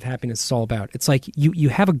pursuit of happiness is all about. It's like you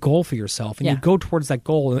have a goal for yourself and you go towards that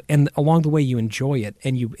goal, and along the way you enjoy it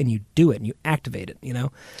and you do it and you activate it, you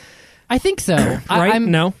know? I think so. Right?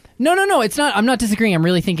 No, it's not. I'm not disagreeing. I'm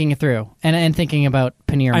really thinking it through and thinking about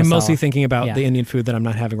paneer masala. I'm mostly thinking about the Indian food that I'm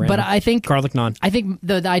not having right now. But I think garlic naan. I think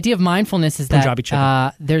the idea of mindfulness is Punjabi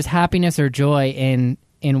that there's happiness or joy in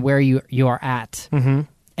where you are at. Mm-hmm.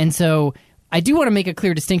 And so I do want to make a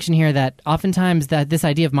clear distinction here that oftentimes that this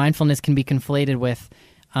idea of mindfulness can be conflated with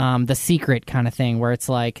the secret kind of thing, where it's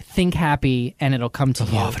like, think happy and it'll come to you.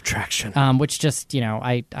 The law of attraction. Which just, you know,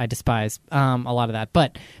 I despise a lot of that.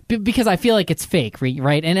 But because I feel like it's fake,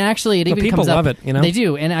 right? And actually it even comes up. People love it, you know? They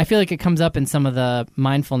do. And I feel like it comes up in some of the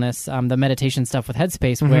mindfulness, the meditation stuff with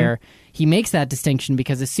Headspace, where he makes that distinction,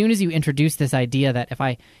 because as soon as you introduce this idea that if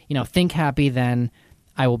I, you know, think happy, then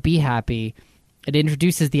I will be happy, it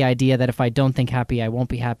introduces the idea that if I don't think happy, I won't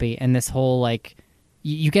be happy. And this whole, like,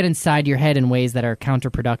 you get inside your head in ways that are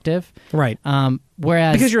counterproductive. Right.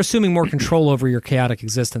 Whereas... Because you're assuming more control over your chaotic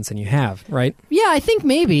existence than you have, right? Yeah, I think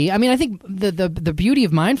maybe. I mean, I think the beauty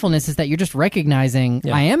of mindfulness is that you're just recognizing,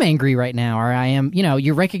 I am angry right now, or I am, you know,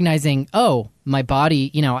 you're recognizing, oh, my body,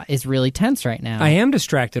 you know, is really tense right now. I am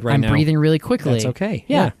distracted right now. I'm breathing really quickly. That's okay.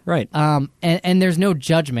 Yeah, right. And there's no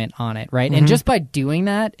judgment on it, right? And just by doing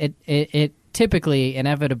that, it typically,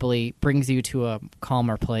 inevitably brings you to a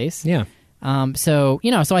calmer place. Yeah. So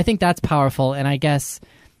I think that's powerful, and I guess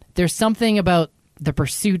there's something about the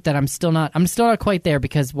pursuit that I'm still not quite there,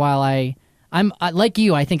 because while I'm like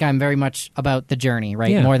you, I think I'm very much about the journey, right?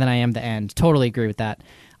 Yeah. More than I am the end. Totally agree with that.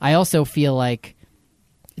 I also feel like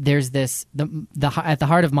there's this, at the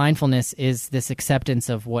heart of mindfulness is this acceptance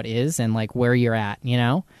of what is and like where you're at, you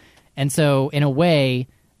know? And so in a way,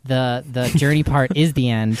 the journey part is the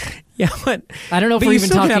end. Yeah, but I don't know if we're even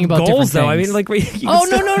talking about goals, different though. things. I mean, like,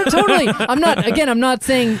 no, totally. I'm not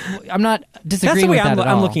saying, I'm not disagreeing with that at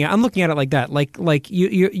all. I'm looking at it like that. Like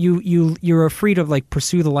you're free to like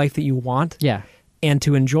pursue the life that you want. Yeah. And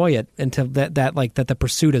to enjoy it, and to that the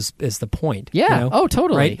pursuit is the point. Yeah. You know? Oh,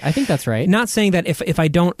 totally. Right? I think that's right. Not saying that if I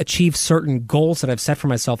don't achieve certain goals that I've set for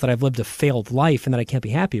myself, that I've lived a failed life and that I can't be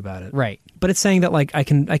happy about it. Right. But it's saying that like I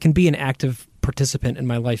can be an active participant in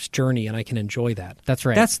my life's journey, and I can enjoy that. That's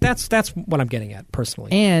right. That's what I'm getting at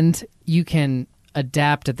personally. And you can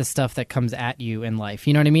adapt at the stuff that comes at you in life.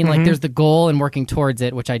 You know what I mean? Like there's the goal and working towards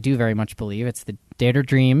it, which I do very much believe. It's the dare to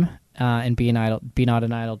dream and be not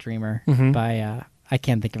an idle dreamer by I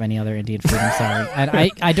can't think of any other Indian food. I'm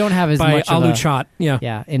sorry. I don't have as by much Aloo of Chaat.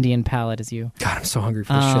 Yeah, Indian palate as you. God, I'm so hungry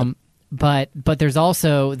for this shit. But there's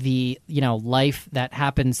also the, you know, life that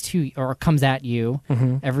happens to or comes at you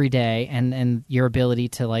every day, and your ability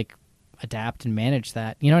to like adapt and manage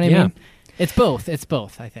that. You know what I mean? It's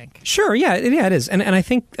both. I think. Sure. Yeah. It is. And I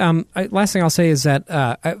think last thing I'll say is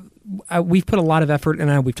that we've put a lot of effort,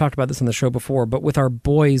 and we've talked about this on the show before, but with our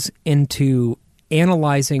boys into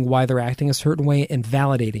analyzing why they're acting a certain way and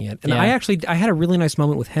validating it. And I had a really nice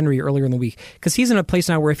moment with Henry earlier in the week, because he's in a place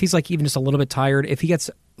now where if he's like even just a little bit tired, if he gets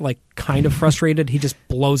like kind of frustrated, he just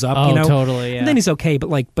blows up, you know? Totally, yeah. And then he's okay.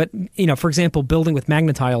 But you know, for example, building with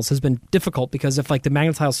magnetiles has been difficult, because if like the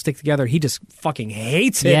magnetiles stick together, he just fucking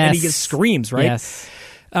hates it and he just screams, right? Yes.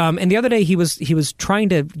 And the other day he was trying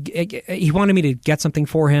to, he wanted me to get something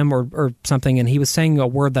for him or something, and he was saying a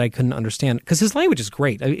word that I couldn't understand because his language is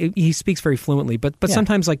great. He speaks very fluently, but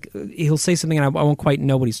sometimes like he'll say something and I won't quite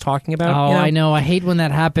know what he's talking about. Oh, I know. I hate when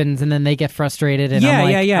that happens, and then they get frustrated, and I'm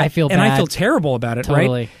like, I feel bad. And I feel terrible about it,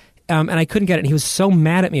 totally. Right? And I couldn't get it, and he was so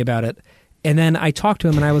mad at me about it. And then I talked to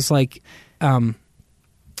him, and I was like, I'm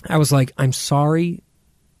sorry.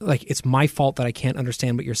 Like, it's my fault that I can't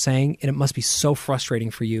understand what you're saying, and it must be so frustrating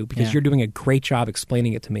for you because you're doing a great job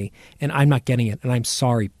explaining it to me, and I'm not getting it, and I'm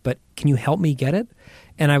sorry, but can you help me get it?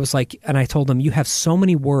 And I was like, and I told him, you have so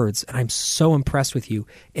many words, and I'm so impressed with you,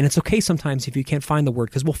 and it's okay sometimes if you can't find the word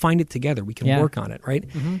because we'll find it together. We can work on it, right?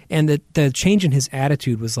 Mm-hmm. And the change in his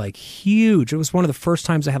attitude was like huge. It was one of the first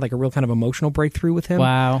times I had like a real kind of emotional breakthrough with him.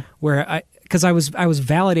 Wow. Where because I was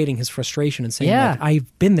validating his frustration and saying, like,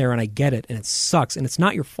 I've been there and I get it, and it sucks, and it's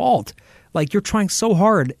not your fault. Like, you're trying so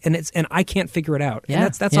hard, and I can't figure it out.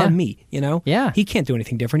 And that's on me, you know? Yeah. He can't do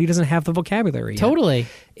anything different. He doesn't have the vocabulary yet. Totally.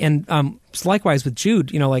 And so likewise with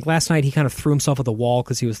Jude, you know, like last night he kind of threw himself at the wall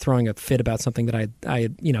because he was throwing a fit about something that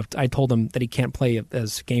I told him that he can't play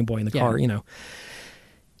as Game Boy in the car, you know.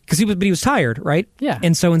 But he was tired, right? Yeah.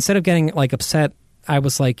 And so instead of getting like upset, I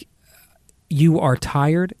was like, you are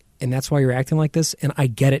tired, and that's why you're acting like this, and I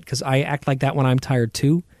get it because I act like that when I'm tired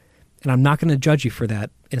too, and I'm not going to judge you for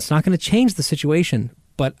that, and it's not going to change the situation,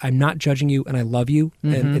 but I'm not judging you, and I love you,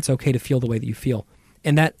 and it's okay to feel the way that you feel.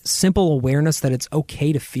 And that simple awareness that it's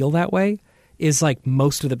okay to feel that way is like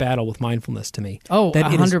most of the battle with mindfulness to me. Oh, that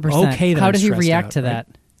 100%. Okay that How I'm did he stressed react out, to right? that?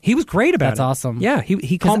 He was great about it. That's awesome. Yeah,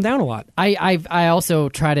 he calmed down a lot. I also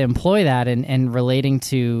try to employ that and relating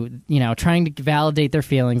to, you know, trying to validate their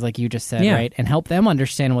feelings like you just said, right? And help them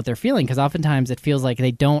understand what they're feeling, because oftentimes it feels like they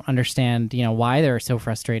don't understand, you know, why they're so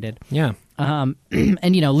frustrated. Yeah.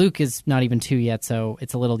 And, you know, Luke is not even 2 yet, so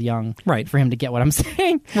it's a little young for him to get what I'm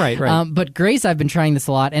saying. Right. But Grace, I've been trying this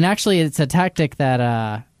a lot, and actually it's a tactic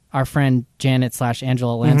that our friend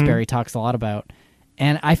Janet/Angela Lansbury talks a lot about.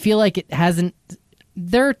 And I feel like it hasn't...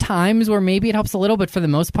 There are times where maybe it helps a little, but for the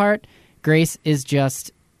most part, Grace is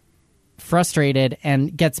just frustrated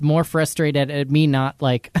and gets more frustrated at me not,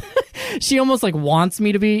 like... she almost, like, wants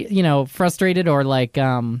me to be, you know, frustrated, or, like...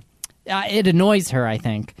 it annoys her, I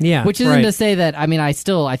think. Yeah, which isn't to say that, I mean, I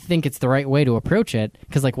think it's the right way to approach it,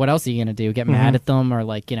 because, like, what else are you going to do? Get mad at them, or,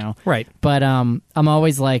 like, you know. Right. But I'm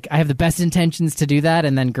always like, I have the best intentions to do that,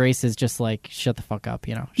 and then Grace is just like, shut the fuck up,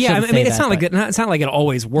 you know. Yeah, I mean, it's not like it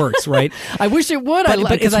always works, right? I wish it would,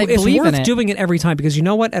 but it's worth doing it every time, because you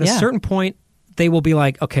know what? At a certain point, they will be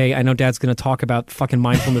like, okay, I know Dad's going to talk about fucking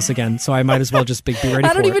mindfulness again, so I might as well just be ready for it,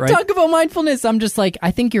 I don't even talk about mindfulness. I'm just like,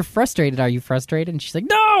 I think you're frustrated. Are you frustrated? And she's like,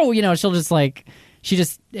 no! You know, she'll just like,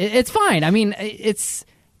 it's fine. I mean, it's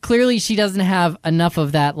clearly she doesn't have enough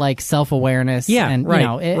of that, like, self-awareness. Yeah, and, you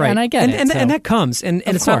know, and I get it. And that comes. And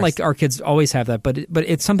it's not like our kids always have that, but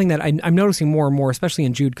it's something that I'm noticing more and more, especially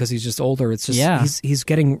in Jude, because he's just older. It's just, he's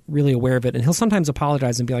getting really aware of it. And he'll sometimes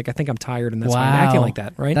apologize and be like, I think I'm tired, and that's why I'm acting like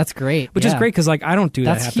that, right? That's great. Which is great, because, like, I don't do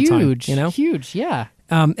that half the time. You know? Huge, yeah.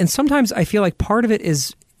 And sometimes I feel like part of it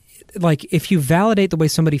is, like, if you validate the way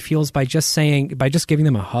somebody feels by just giving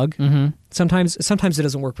them a hug, sometimes it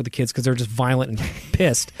doesn't work with the kids because they're just violent and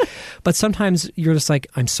pissed. But sometimes you're just like,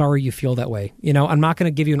 I'm sorry you feel that way. You know, I'm not going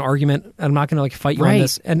to give you an argument. I'm not going to, like, fight you on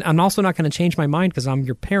this. And I'm also not going to change my mind because I'm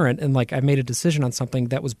your parent, and, like, I've made a decision on something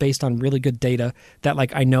that was based on really good data that,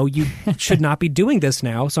 like, I know you should not be doing this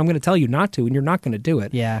now, so I'm going to tell you not to, and you're not going to do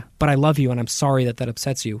it. Yeah. But I love you, and I'm sorry that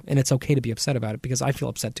upsets you, and it's okay to be upset about it because I feel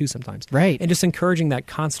upset too sometimes. Right. And just encouraging that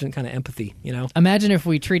constant kind of empathy, you know? Imagine if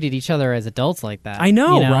we treated each other as adults like that. I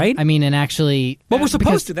know, you know? right? I mean, and actually... Well, we're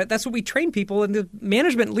supposed to. That's what we train people in the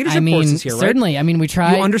management and leadership courses here, right? Certainly. I mean, we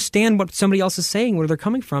try... You understand what somebody else is saying, where they're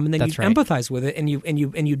coming from, and then you empathize with it, and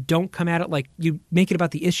you don't come at it like... You make it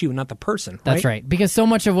about the issue and not the person, right? That's right. Because so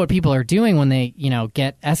much of what people are doing when they, you know,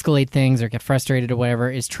 escalate things or get frustrated or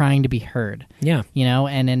whatever is trying to be heard. Yeah. You know,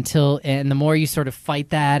 and the more you sort of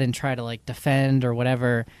fight that and try to, like, defend or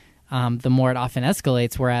whatever... the more it often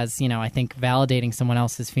escalates, whereas, you know, I think validating someone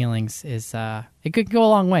else's feelings is, it could go a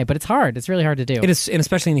long way, but it's hard. It's really hard to do. It is, and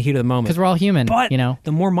especially in the heat of the moment. Because we're all human, but you know.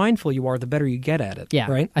 The more mindful you are, the better you get at it,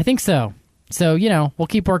 right? I think so. So, you know, we'll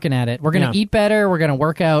keep working at it. We're going to eat better. We're going to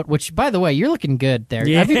work out, which, by the way, you're looking good there.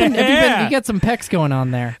 Yeah. You got some pecs going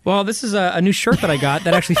on there. Well, this is a new shirt that I got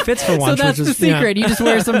that actually fits for once. So that's the secret. You just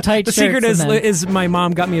wear some tight shirts. The secret is my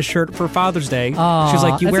mom got me a shirt for Father's Day. Oh, she was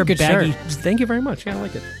like, you wear baggy. Shirt. Thank you very much. Yeah, I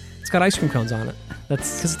like it. It's got ice cream cones on it.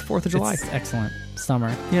 That's because it's the 4th of July. It's excellent.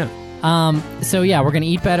 Summer. Yeah. So yeah, we're going to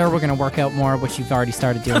eat better. We're going to work out more, which you've already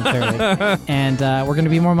started doing clearly. And we're going to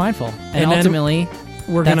be more mindful. And ultimately,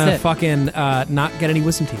 we're going to fucking not get any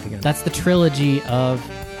wisdom teeth again. That's the trilogy of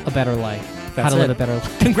a better life. That's how to it. live a better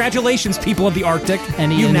life. Congratulations, people of the Arctic.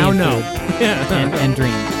 And you now know. and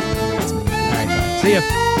dream. That's me. All right, bye. See ya.